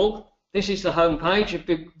bib.schema.org, this is the home page of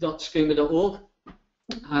bib.schema.org.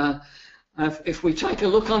 If we take a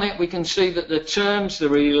look on it, we can see that the terms, there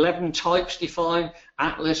are 11 types defined: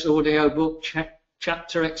 atlas, audiobook,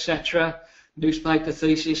 chapter, etc. Newspaper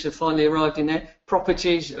thesis have finally arrived in there.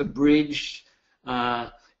 Properties, abridged,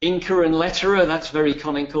 inker and letterer, that's very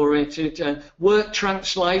comic oriented. Work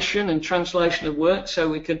translation and translation of work, so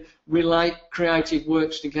we can relate creative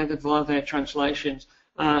works together via their translations,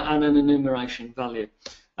 and an enumeration value.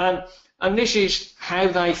 And this is how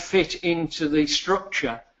they fit into the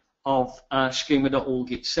structure of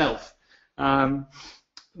Schema.org itself. The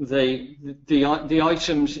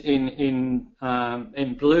items in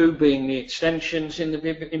blue being the extensions in the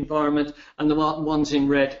bib environment, and the ones in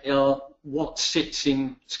red are what sits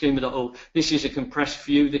in Schema.org. This is a compressed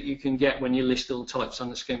view that you can get when you list all types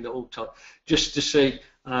on the Schema.org type, just to see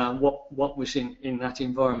what was in that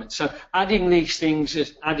environment. So adding these things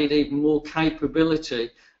has added even more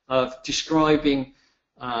capability of describing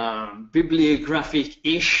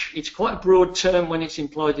bibliographic-ish, it's quite a broad term when it's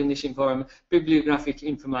employed in this environment, bibliographic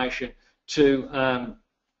information to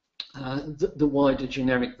the wider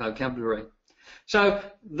generic vocabulary. So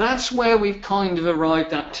that's where we've kind of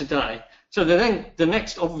arrived at today. So the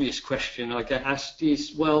next obvious question I get asked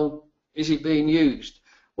is, well, is it being used?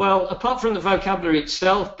 Well, apart from the vocabulary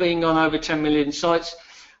itself being on over 10 million sites,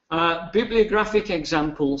 bibliographic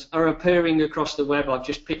examples are appearing across the web. I've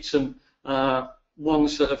just picked some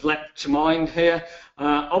ones that have leapt to mind here.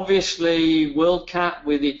 Obviously, WorldCat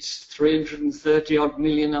with its 330 odd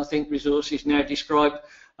million, I think, resources now described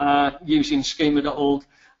using Schema.org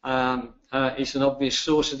is an obvious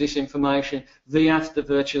source of this information. VIAF, the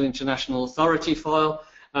Virtual International Authority file,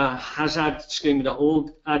 has had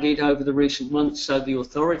Schema.org added over the recent months, so the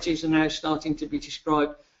authorities are now starting to be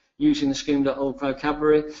described using the Schema.org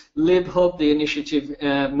vocabulary. LibHub, the initiative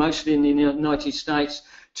mostly in the United States,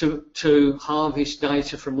 to harvest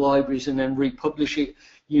data from libraries and then republish it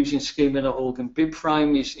using Schema.org and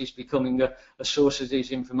BibFrame is becoming a source of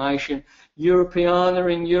this information.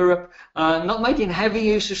 Europeana in Europe, not making heavy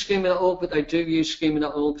use of Schema.org, but they do use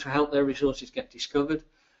Schema.org to help their resources get discovered.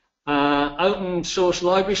 Open source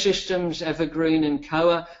library systems, Evergreen and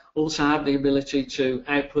Koa, also have the ability to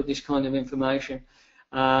output this kind of information.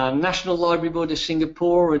 National Library Board of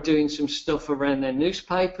Singapore are doing some stuff around their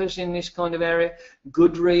newspapers in this kind of area.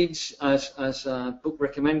 Goodreads, as a book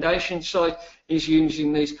recommendation site, is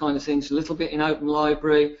using these kind of things a little bit in Open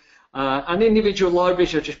Library. And individual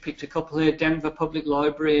libraries, I've just picked a couple here, Denver Public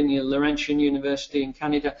Library and the Laurentian University in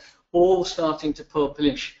Canada, all starting to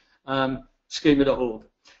publish Schema.org.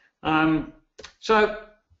 So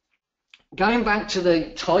going back to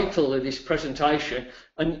the title of this presentation,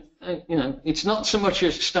 and you know, it's not so much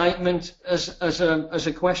a statement as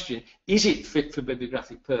a question. Is it fit for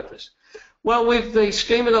bibliographic purpose? Well, with the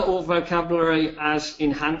Schema.org vocabulary as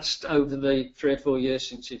enhanced over the 3 or 4 years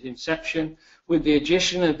since its inception, with the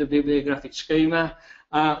addition of the bibliographic schema,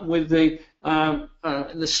 with the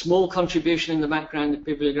small contribution in the background of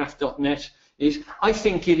bibliograph.net, I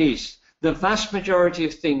think it is the vast majority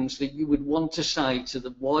of things that you would want to say to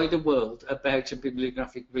the wider world about a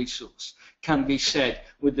bibliographic resource can be said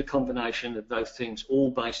with the combination of those things,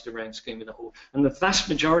 all based around Schema.org. And the vast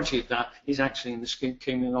majority of that is actually in the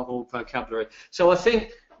Schema.org vocabulary. So I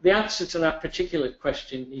think the answer to that particular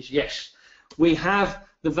question is yes. We have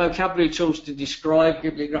the vocabulary tools to describe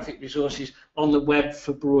bibliographic resources on the web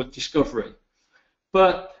for broad discovery.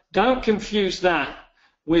 But don't confuse that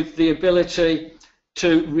with the ability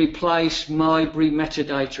to replace library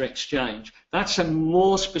metadata exchange. That's a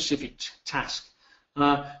more specific task.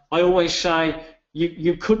 I always say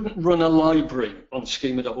you couldn't run a library on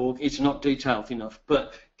Schema.org. It's not detailed enough.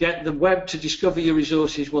 But get the web to discover your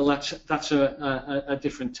resources, well, that's a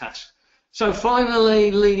different task. So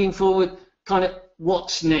finally, leading forward, kind of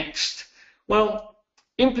what's next? Well,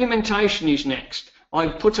 implementation is next.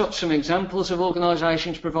 I've put up some examples of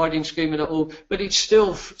organisations providing Schema.org, but it's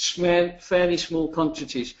still fairly small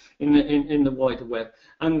quantities in the wider web.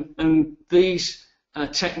 And these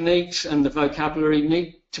techniques and the vocabulary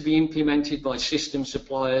need to be implemented by system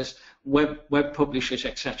suppliers, web publishers,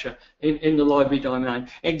 etc., in the library domain,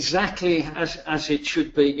 exactly as it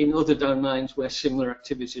should be in other domains where similar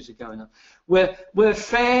activities are going on. We're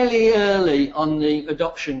fairly early on the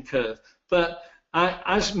adoption curve, but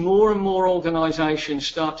as more and more organisations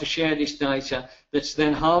start to share this data that's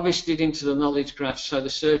then harvested into the knowledge graphs so the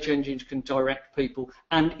search engines can direct people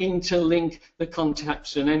and interlink the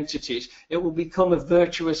contacts and entities, it will become a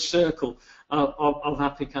virtuous circle of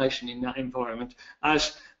application in that environment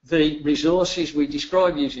as the resources we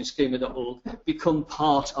describe using Schema.org become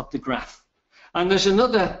part of the graph. And there's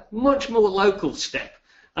another much more local step,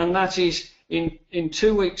 and that is in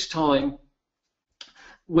 2 weeks' time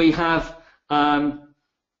we have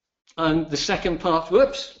and the second part,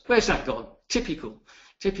 whoops, where's that gone? Typical.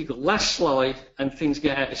 Last slide, and things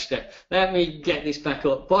get out of step. Let me get this back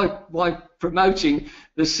up by promoting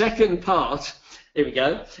the second part, here we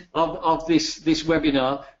go, of this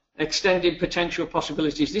webinar, Extended Potential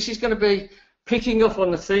Possibilities. This is going to be picking up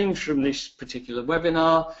on the themes from this particular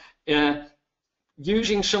webinar,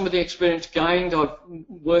 using some of the experience gained of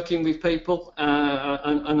working with people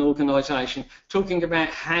and organisations, talking about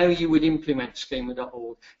how you would implement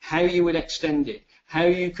Schema.org, how you would extend it, how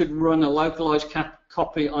you could run a localised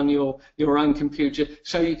copy on your own computer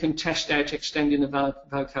so you can test out extending the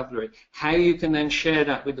vocabulary, how you can then share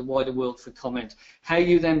that with the wider world for comment, how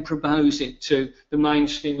you then propose it to the main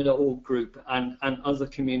Schema.org group and other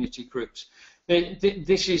community groups.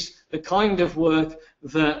 This is the kind of work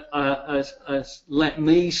that has let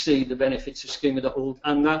me see the benefits of Schema.org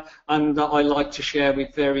and that I like to share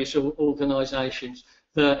with various organisations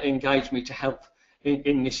that engage me to help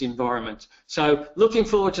in this environment. So looking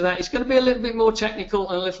forward to that. It's going to be a little bit more technical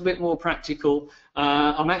and a little bit more practical.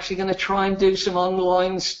 I'm actually going to try and do some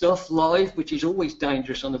online stuff live, which is always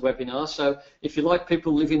dangerous on the webinar. So if you like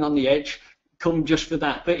people living on the edge, come just for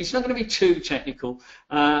that. But it's not going to be too technical,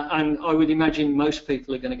 and I would imagine most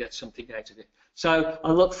people are going to get something out of it. So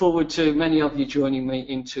I look forward to many of you joining me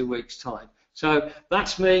in 2 weeks' time. So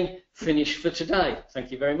that's me finished for today.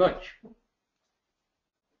 Thank you very much.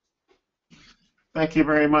 Thank you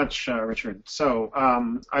very much, Richard. So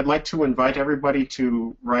I'd like to invite everybody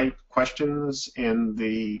to write questions in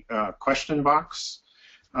the question box.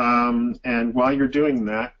 And while you're doing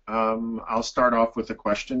that, I'll start off with a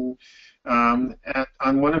question. On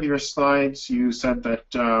one of your slides, you said that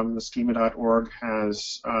Schema.org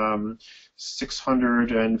has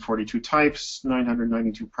 642 types,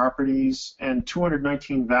 992 properties, and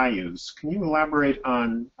 219 values. Can you elaborate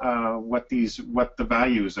on what the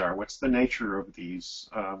values are? What's the nature of these?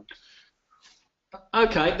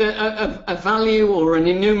 Okay, a value or an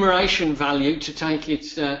enumeration value, to take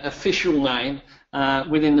its official name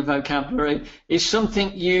within the vocabulary, is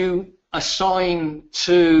something you assign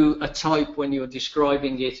to a type when you're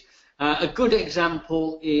describing it A good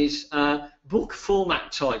example is book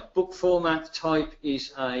format type. Book format type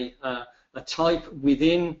is a type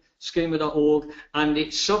within Schema.org, and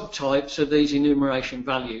its subtypes are these enumeration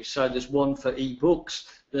values. So there's one for e-books,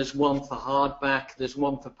 there's one for hardback, there's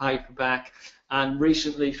one for paperback, and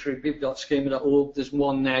recently through bib.schema.org there's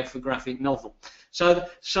one now for graphic novel. So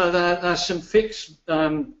there are some fixed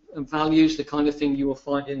values, the kind of thing you will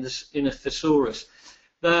find in a thesaurus.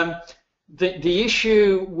 The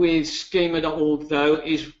issue with Schema.org, though,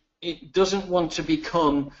 is it doesn't want to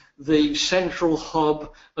become the central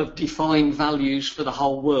hub of defined values for the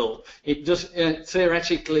whole world. It does,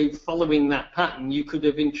 theoretically, following that pattern, you could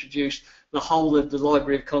have introduced the whole of the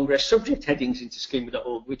Library of Congress subject headings into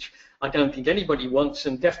Schema.org, which I don't think anybody wants,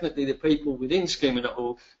 and definitely the people within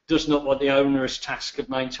Schema.org does not want the onerous task of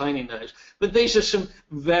maintaining those. But these are some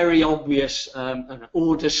very obvious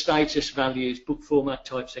order status values, book format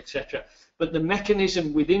types, etc. But the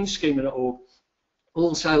mechanism within Schema.org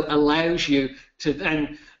also allows you to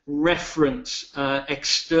then reference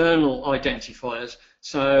external identifiers.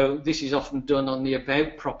 So this is often done on the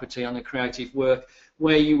about property on a creative work,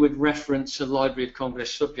 where you would reference a Library of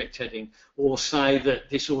Congress subject heading, or say that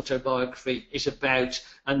this autobiography is about,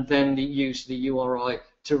 and then use the URI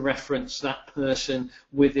to reference that person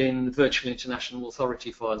within the Virtual International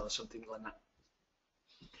Authority file or something like that.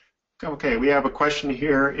 Okay, we have a question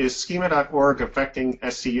here. Is Schema.org affecting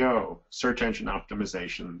SEO, search engine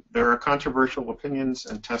optimization? There are controversial opinions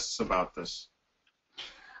and tests about this.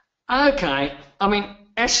 Okay, I mean,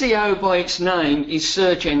 SEO by its name is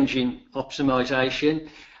search engine optimization.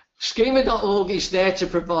 Schema.org is there to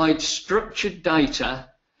provide structured data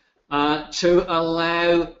to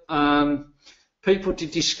allow people to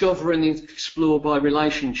discover and explore by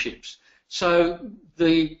relationships. So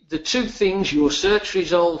the two things, your search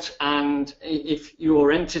result and if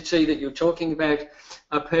your entity that you're talking about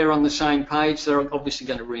appear on the same page, they're obviously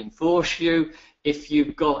going to reinforce you. If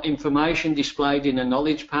you've got information displayed in a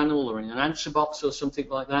knowledge panel or in an answer box or something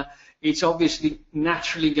like that, it's obviously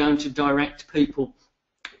naturally going to direct people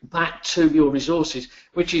back to your resources,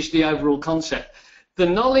 which is the overall concept. The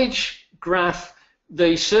knowledge graph,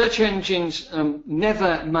 the search engines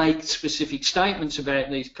never make specific statements about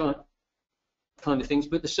these kind of things,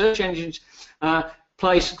 but the search engines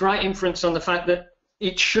place great inference on the fact that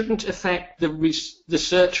it shouldn't affect the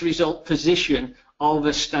search result position of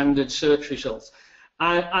a standard search result.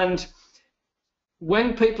 And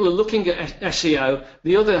when people are looking at SEO,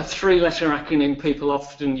 the other three-letter acronym people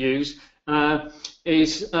often use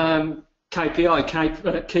is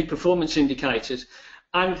KPI, Key Performance Indicators.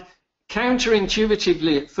 And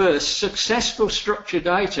counterintuitively at first, successful structured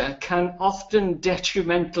data can often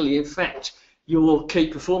detrimentally affect your key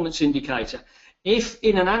performance indicator. If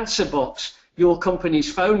in an answer box your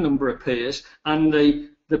company's phone number appears and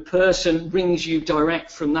the person rings you direct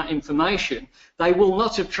from that information, they will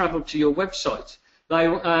not have travelled to your website.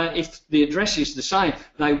 If the address is the same,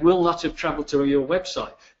 they will not have travelled to your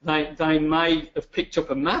website. They may have picked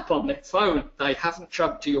up a map on their phone, they haven't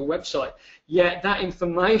travelled to your website, yet that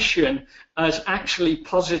information has actually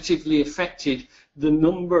positively affected the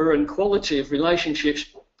number and quality of relationships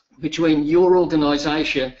between your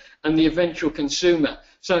organisation and the eventual consumer.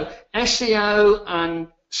 So SEO and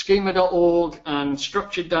Schema.org and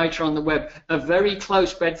structured data on the web are very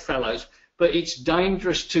close bedfellows, but it's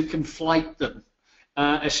dangerous to conflate them,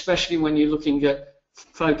 especially when you're looking at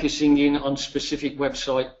focusing in on specific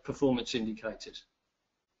website performance indicators.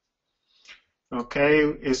 Okay,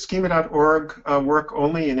 is Schema.org work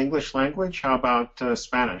only in English language? How about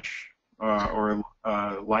Spanish or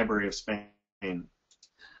Library of Spain?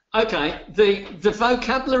 Okay, the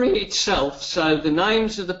vocabulary itself, so the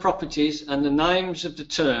names of the properties and the names of the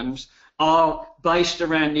terms are based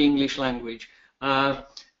around the English language.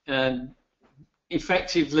 And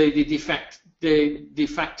effectively the de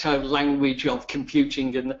facto language of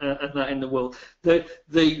computing and that in the world.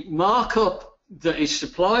 The markup that is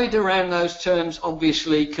supplied around those terms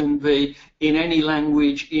obviously can be in any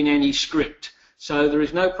language, in any script. So there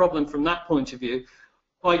is no problem from that point of view.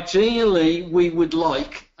 Ideally, we would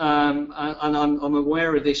like, and I'm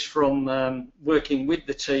aware of this from working with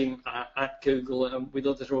the team at Google and with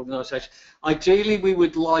other organisations, ideally we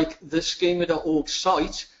would like the Schema.org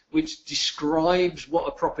site, which describes what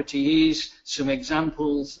a property is, some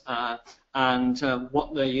examples, and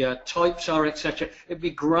what the types are, etc. It'd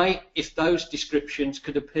be great if those descriptions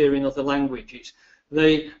could appear in other languages.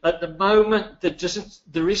 At the moment,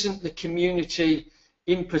 there isn't the community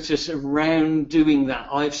impetus around doing that.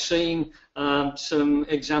 I've seen some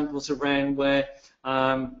examples around where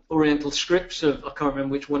Oriental Scripts, I can't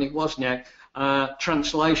remember which one it was now,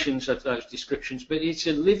 translations of those descriptions, but it's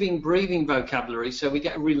a living, breathing vocabulary, so we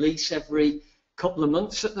get a release every couple of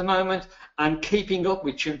months at the moment, and keeping up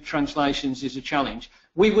with translations is a challenge.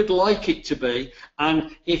 We would like it to be,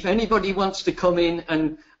 and if anybody wants to come in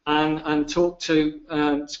and talk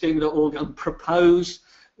to Schema.org and propose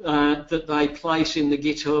that they place in the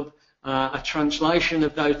GitHub a translation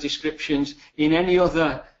of those descriptions in any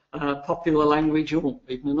other popular language or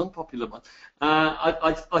even an unpopular one,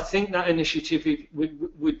 I think that initiative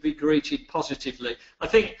would be greeted positively. I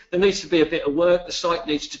think there needs to be a bit of work. The site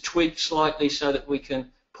needs to tweak slightly so that we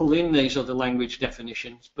can pull in these other language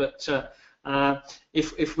definitions, but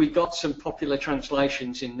if we got some popular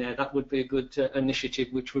translations in there, that would be a good initiative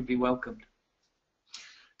which would be welcomed.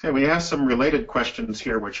 Okay, we have some related questions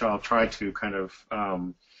here which I'll try to kind of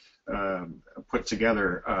put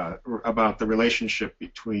together about the relationship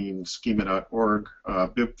between Schema.org,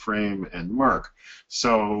 BibFrame, and Mark.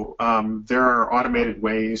 So there are automated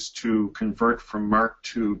ways to convert from Mark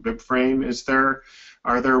to BibFrame.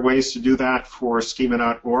 Are there ways to do that for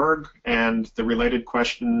Schema.org? And the related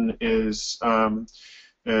question is,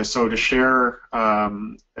 so to share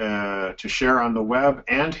on the web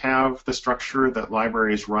and have the structure that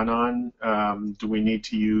libraries run on, do we need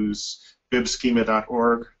to use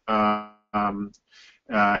bibschema.org and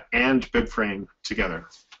BibFrame together?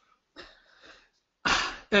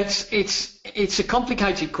 It's a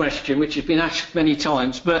complicated question which has been asked many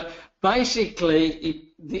times, but basically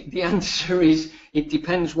the answer is it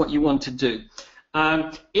depends what you want to do.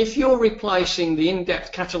 If you're replacing the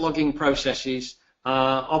in-depth cataloging processes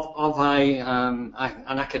of an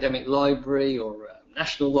academic library or a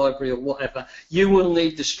national library or whatever, you will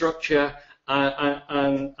need the structure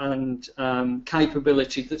and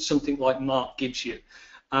capability that something like Mark gives you.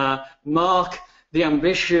 Mark, the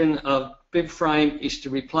ambition of BibFrame is to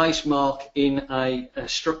replace Mark in a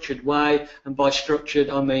structured way, and by structured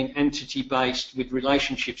I mean entity-based with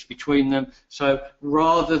relationships between them. So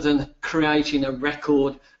rather than creating a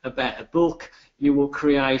record about a book, you will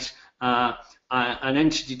create an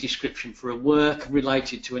entity description for a work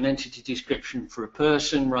related to an entity description for a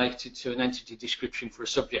person, related to an entity description for a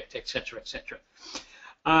subject, etc., etc.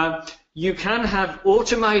 You can have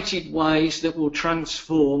automated ways that will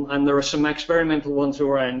transform, and there are some experimental ones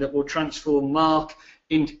around, that will transform Mark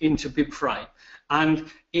into BibFrame.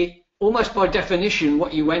 And it, almost by definition,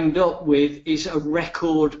 what you end up with is a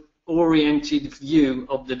record-oriented view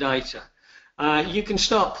of the data. You can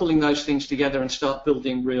start pulling those things together and start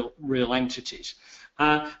building real entities.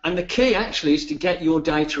 And the key actually is to get your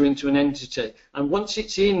data into an entity. And once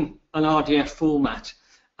it's in an RDF format,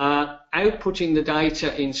 outputting the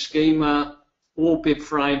data in Schema or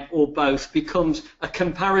BibFrame or both becomes a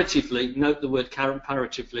comparatively, note the word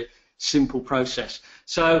comparatively, simple process.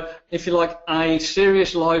 So if you like, a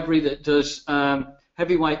serious library that does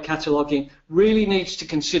heavyweight cataloging really needs to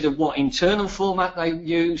consider what internal format they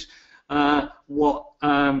use, what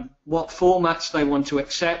formats they want to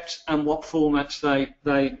accept, and what formats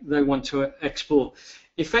they want to export.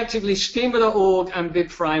 Effectively, Schema.org and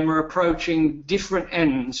BibFrame are approaching different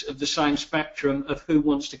ends of the same spectrum of who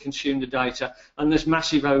wants to consume the data, and there's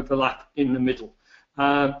massive overlap in the middle.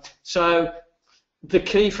 So the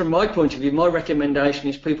key from my point of view, my recommendation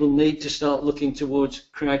is people need to start looking towards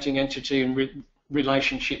creating entity and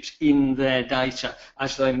relationships in their data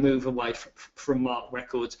as they move away from Mark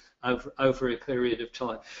records over a period of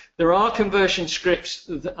time. There are conversion scripts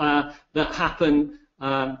that happen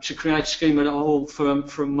to create Schema.org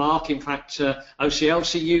from Mark. In fact,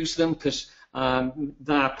 OCLC use them because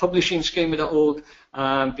they're publishing Schema.org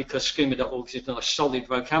because Schema.org is not a solid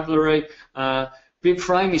vocabulary.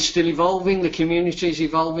 BibFrame is still evolving, the community is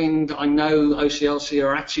evolving. I know OCLC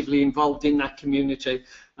are actively involved in that community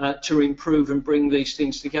to improve and bring these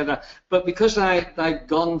things together. But because they've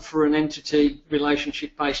gone for an entity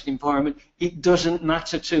relationship-based environment, it doesn't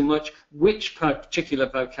matter too much which particular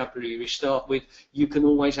vocabulary you start with. You can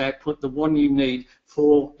always output the one you need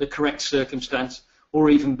for the correct circumstance,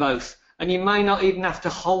 or even both. And you may not even have to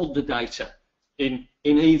hold the data in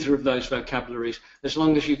either of those vocabularies, as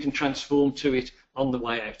long as you can transform to it on the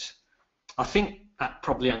way out. I think that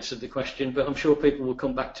probably answered the question, but I'm sure people will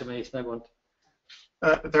come back to me if they want.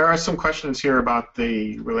 There are some questions here about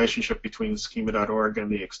the relationship between Schema.org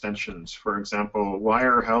and the extensions. For example, why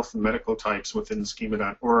are health and medical types within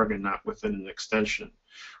Schema.org and not within an extension?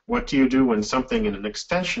 What do you do when something in an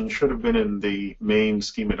extension should have been in the main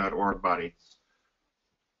Schema.org body?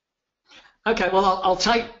 Okay, well, I'll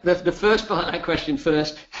take the first part of that question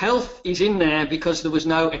first. Health is in there because there was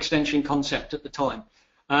no extension concept at the time.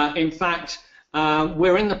 In fact,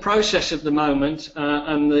 we're in the process at the moment,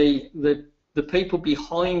 and the the people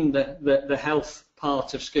behind the health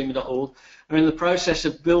part of Schema.org are in the process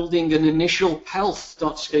of building an initial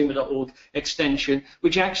health.schema.org extension,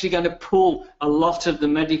 which is actually going to pull a lot of the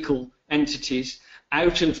medical entities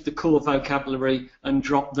out of the core vocabulary and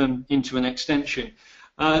drop them into an extension.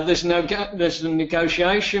 There's a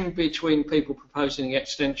negotiation between people proposing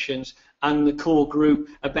extensions and the core group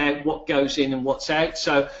about what goes in and what's out.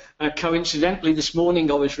 So coincidentally, this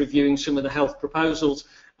morning I was reviewing some of the health proposals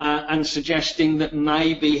and suggesting that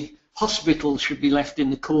maybe hospitals should be left in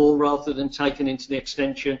the core rather than taken into the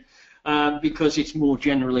extension because it's more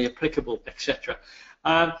generally applicable, etc.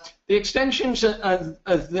 The extensions are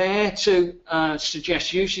there to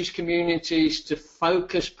suggest usage communities, to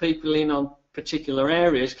focus people in on particular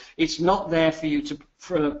areas. It's not there for you to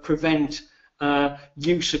prevent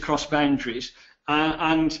use across boundaries.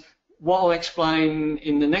 And what I'll explain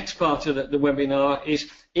in the next part of the webinar is,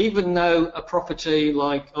 even though a property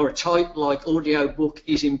like, or a type like audiobook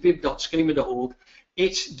is in bib.schema.org,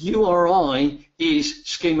 its URI is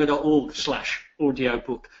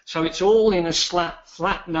schema.org/audiobook. So it's all in a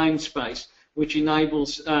flat namespace, which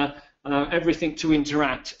enables everything to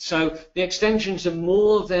interact. So the extensions are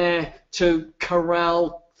more there to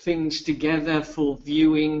corral things together for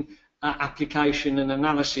viewing, application and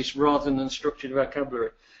analysis rather than structured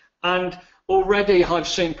vocabulary. And already I've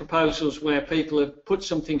seen proposals where people have put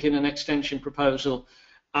something in an extension proposal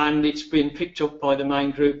and it's been picked up by the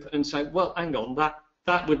main group and say, well, hang on,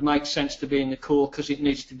 that would make sense to be in the core because it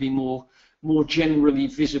needs to be more generally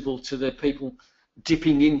visible to the people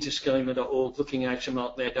dipping into Schema.org, looking how to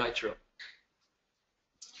mark their data up.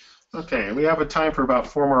 Okay, we have a time for about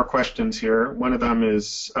 4 more questions here. One of them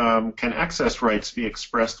is, can access rights be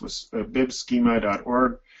expressed with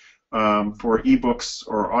bibschema.org for ebooks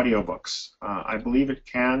or audiobooks? I believe it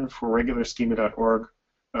can for regular schema.org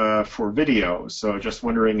for video, so just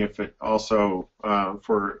wondering if it also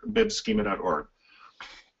for bibschema.org.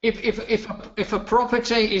 If a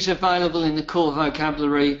property is available in the core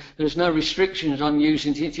vocabulary, there's no restrictions on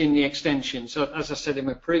using it in the extension. So as I said in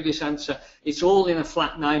my previous answer, it's all in a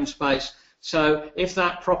flat namespace. So if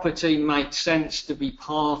that property makes sense to be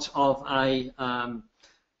part of a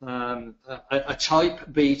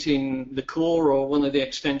type, be it in the core or one of the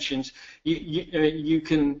extensions, you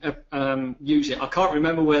can use it. I can't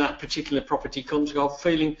remember where that particular property comes. I've got a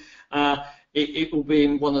feeling it will be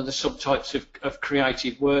in one of the subtypes of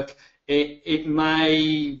creative work. It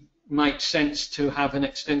may make sense to have an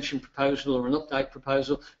extension proposal or an update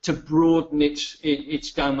proposal to broaden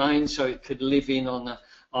its domain, so it could live in on an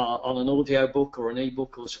audio book or an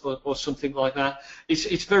ebook or something like that.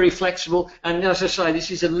 It's very flexible, and as I say,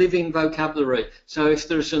 this is a living vocabulary. So if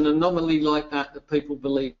there's an anomaly like that people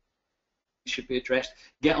believe should be addressed,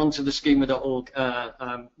 get onto the schema.org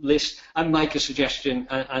list and make a suggestion,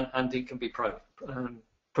 and it can be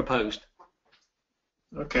proposed.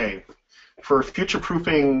 Okay. For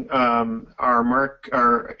future-proofing our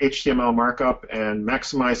HTML markup and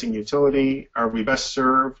maximizing utility, are we best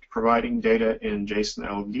served providing data in JSON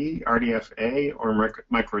LD, RDFA, or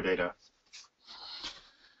microdata?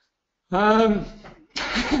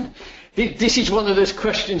 This is one of those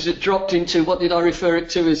questions that dropped into what did I refer it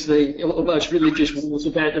to as the almost religious wars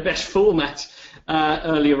about the best format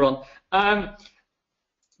earlier on.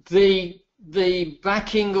 The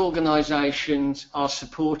backing organisations are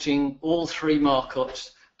supporting all 3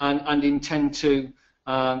 markups and intend to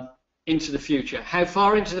into the future. How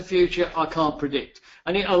far into the future, I can't predict.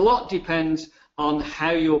 And a lot depends on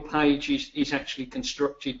how your page is actually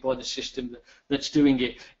constructed by the system that's doing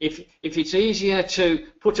it. If it's easier to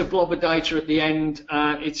put a blob of data at the end,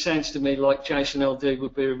 it sounds to me like JSON LD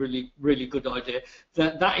would be a really good idea.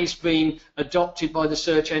 That is being adopted by the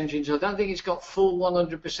search engines. I don't think it's got full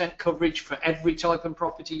 100% coverage for every type and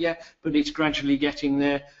property yet, but it's gradually getting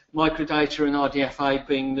there. Microdata and RDFA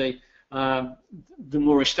being the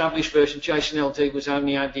more established version. JSON LD was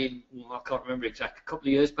only added, I can't remember exactly, a couple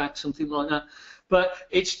of years back, something like that. But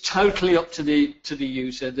it's totally up to the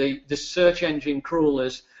user. The search engine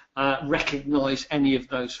crawlers recognise any of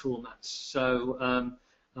those formats, so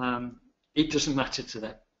it doesn't matter to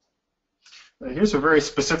them. Here's a very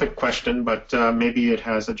specific question, but maybe it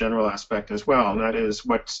has a general aspect as well, and that is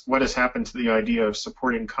what has happened to the idea of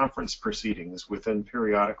supporting conference proceedings within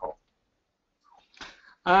periodical?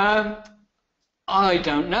 I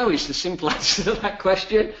don't know is the simple answer to that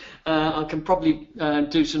question. I can probably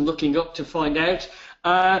do some looking up to find out.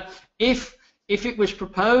 If it was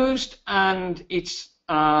proposed and it's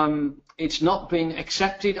not been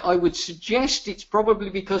accepted, I would suggest it's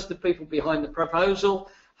probably because the people behind the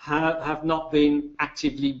proposal have not been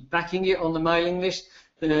actively backing it on the mailing list.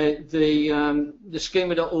 the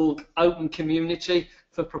Schema.org open community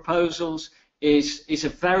for proposals is a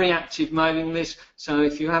very active mailing list. So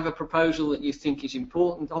if you have a proposal that you think is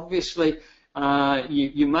important, obviously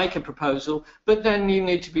you make a proposal, but then you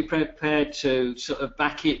need to be prepared to sort of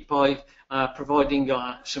back it by providing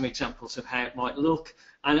some examples of how it might look,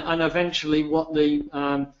 and eventually what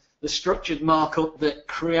the structured markup that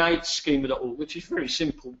creates Schema.org, which is very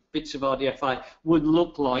simple, bits of RDFA, would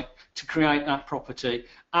look like to create that property,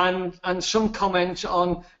 and some comment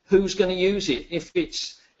on who's going to use it.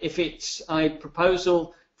 If it's a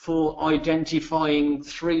proposal for identifying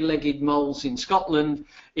three-legged moles in Scotland,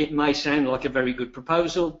 it may sound like a very good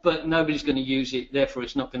proposal, but nobody's going to use it, therefore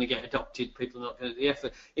it's not going to get adopted, people are not going to do the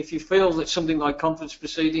effort. If you feel that something like conference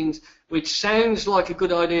proceedings, which sounds like a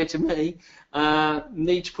good idea to me,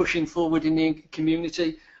 needs pushing forward in the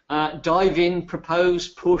community, dive in, propose,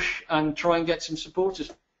 push, and try and get some supporters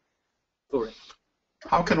for it.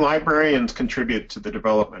 How can librarians contribute to the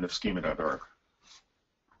development of Schema.org?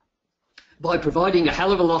 By providing a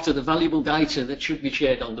hell of a lot of the valuable data that should be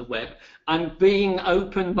shared on the web, and being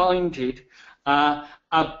open-minded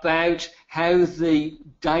about how the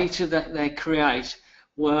data that they create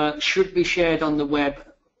should be shared on the web,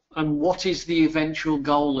 and what is the eventual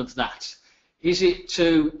goal of that. Is it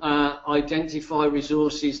to identify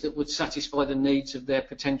resources that would satisfy the needs of their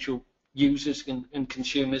potential users and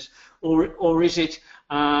consumers, or is it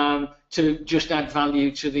to just add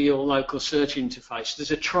value to your local search interface?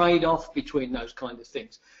 There's a trade-off between those kind of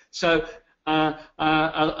things. So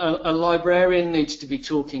a librarian needs to be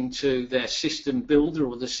talking to their system builder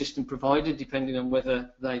or the system provider, depending on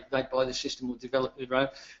whether they buy the system or develop their own,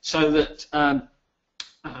 so that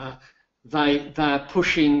they're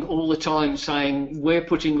pushing all the time, saying we're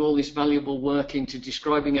putting all this valuable work into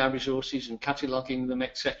describing our resources and cataloguing them,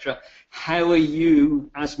 etc. How are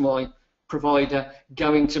you, as my provider,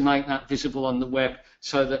 going to make that visible on the web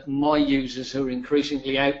so that my users who are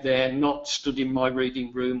increasingly out there, not stood in my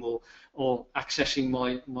reading room or accessing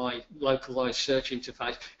my localized search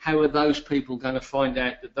interface, how are those people going to find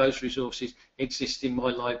out that those resources exist in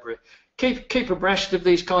my library? Keep abreast of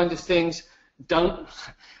these kind of things.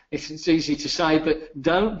 It's easy to say, but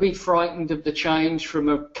don't be frightened of the change from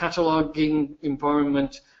a cataloguing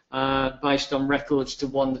environment based on records to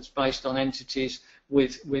one that's based on entities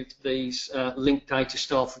with these linked data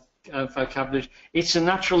style vocabularies. It's a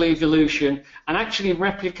natural evolution, and actually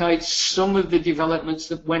replicates some of the developments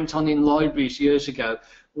that went on in libraries years ago.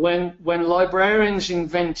 When librarians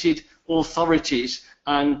invented authorities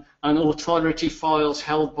and authority files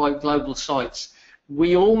held by global sites,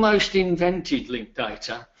 we almost invented linked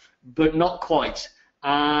data, but not quite.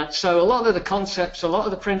 So a lot of the concepts, a lot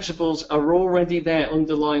of the principles are already there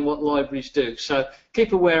underlying what libraries do. So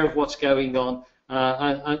keep aware of what's going on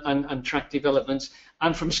and track developments.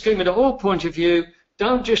 And from Schema.org point of view,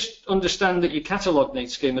 don't just understand that your catalogue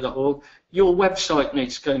needs Schema.org, your website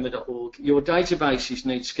needs Schema.org, your databases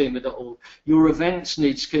need Schema.org, your events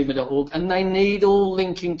need Schema.org, and they need all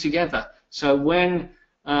linking together. So when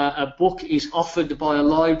a book is offered by a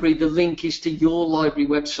library, the link is to your library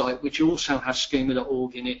website, which also has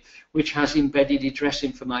Schema.org in it, which has embedded address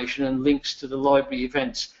information and links to the library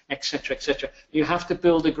events, etc., etc. You have to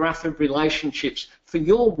build a graph of relationships for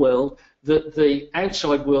your world that the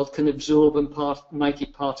outside world can absorb and make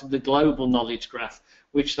it part of the global knowledge graph,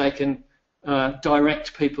 which they can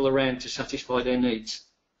direct people around to satisfy their needs.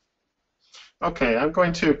 Okay, I'm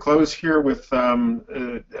going to close here with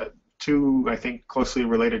two, I think, closely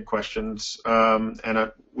related questions,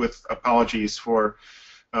 and with apologies for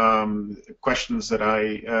questions that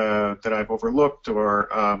I've overlooked or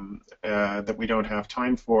that we don't have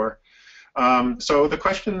time for. So the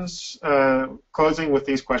questions, closing with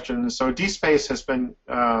these questions. So DSpace has been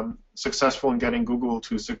successful in getting Google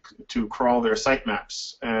to crawl their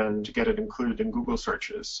sitemaps and to get it included in Google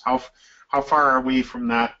searches. How far are we from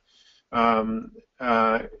that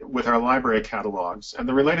with our library catalogs? And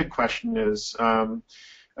the related question is,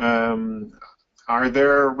 are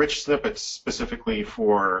there rich snippets specifically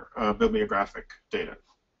for bibliographic data?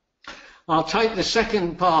 I'll take the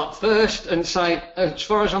second part first and say, as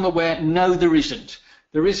far as I'm aware, no, there isn't.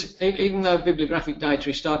 There is, even though bibliographic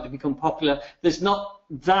data is starting to become popular, there's not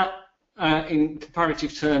that, in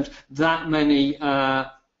comparative terms, that many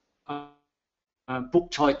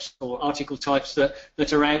book types or article types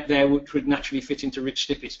that are out there which would naturally fit into rich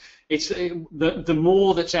snippets. It's the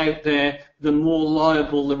more that's out there, the more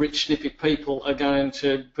liable the rich snippet people are going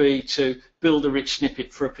to be to build a rich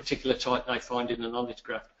snippet for a particular type they find in the knowledge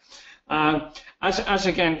graph. As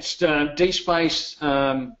against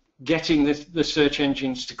DSpace getting the search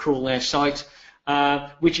engines to crawl their site,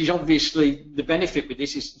 which is obviously the benefit with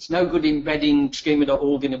this. It's no good embedding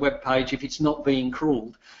schema.org in a web page if it's not being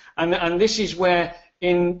crawled. And this is where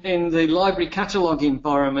in the library catalog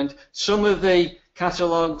environment, some of the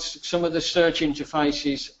catalogs, some of the search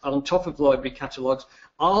interfaces on top of library catalogs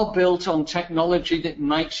are built on technology that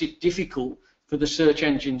makes it difficult for the search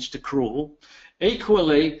engines to crawl.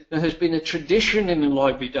 Equally, there has been a tradition in the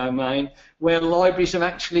library domain where libraries have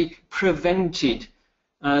actually prevented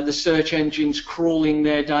the search engines crawling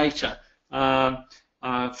their data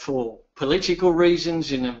for political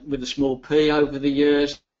reasons with a small p over the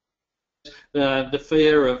years, the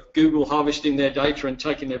fear of Google harvesting their data and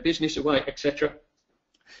taking their business away, etc.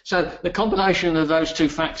 So the combination of those two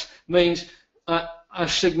facts means a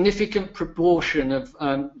significant proportion of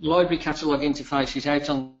library catalog interfaces out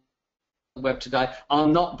on the web today are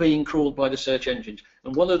not being crawled by the search engines.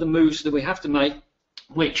 And one of the moves that we have to make,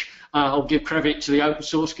 which I'll give credit to the open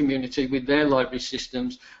source community with their library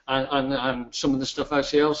systems and some of the stuff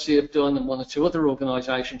OCLC have done and one or two other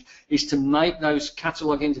organisations, is to make those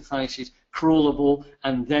catalogue interfaces crawlable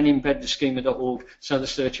and then embed the schema.org so the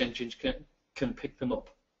search engines can pick them up.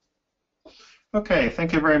 Okay,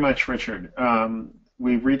 thank you very much, Richard.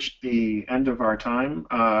 We've reached the end of our time.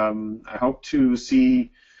 I hope to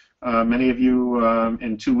see many of you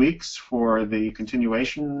in 2 weeks for the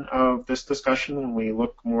continuation of this discussion when we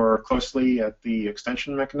look more closely at the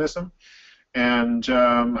extension mechanism. And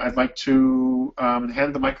I'd like to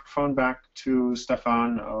hand the microphone back to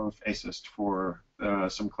Stefan of ASYST for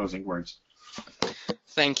some closing words.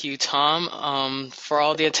 Thank you, Tom. For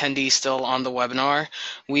all the attendees still on the webinar,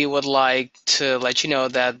 we would like to let you know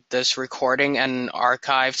that this recording and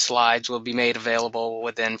archived slides will be made available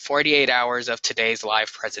within 48 hours of today's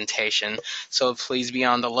live presentation. So please be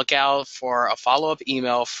on the lookout for a follow-up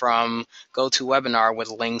email from GoToWebinar with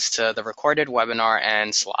links to the recorded webinar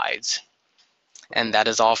and slides. And that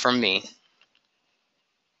is all from me.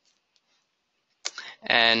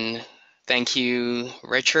 And thank you,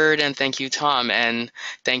 Richard, and thank you, Tom, and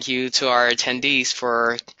thank you to our attendees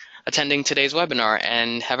for attending today's webinar,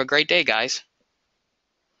 and have a great day, guys.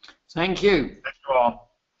 Thank you. Thank you all.